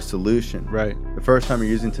using for a solution. Right. The first time you're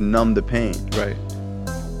using to numb the pain. Right.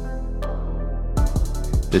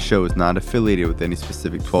 This show is not affiliated with any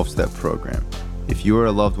specific 12-step program. If you or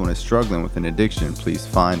a loved one is struggling with an addiction, please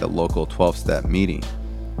find a local 12-step meeting.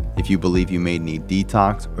 If you believe you may need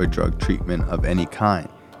detox or drug treatment of any kind,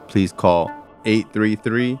 please call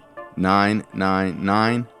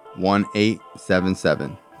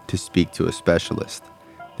 833-999-1877 to speak to a specialist.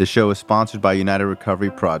 The show is sponsored by United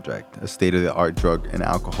Recovery Project, a state-of-the-art drug and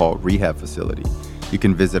alcohol rehab facility. You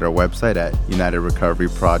can visit our website at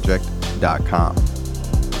unitedrecoveryproject.com.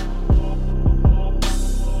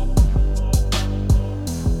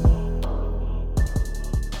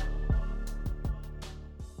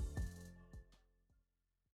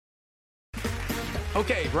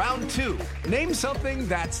 Okay, round 2. Name something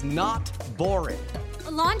that's not boring.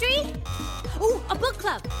 A laundry? Ooh, a book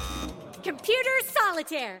club. Computer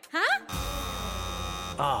solitaire, huh?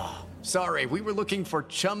 Ah, sorry, we were looking for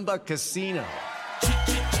Chumba Casino.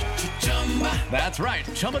 That's right,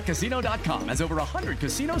 ChumbaCasino.com has over 100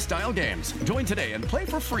 casino-style games. Join today and play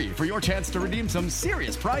for free for your chance to redeem some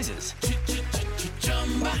serious prizes.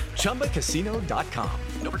 ChumbaCasino.com.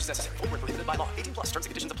 No purchase necessary. Void where prohibited by law. 18+ terms and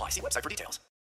conditions apply. See website for details.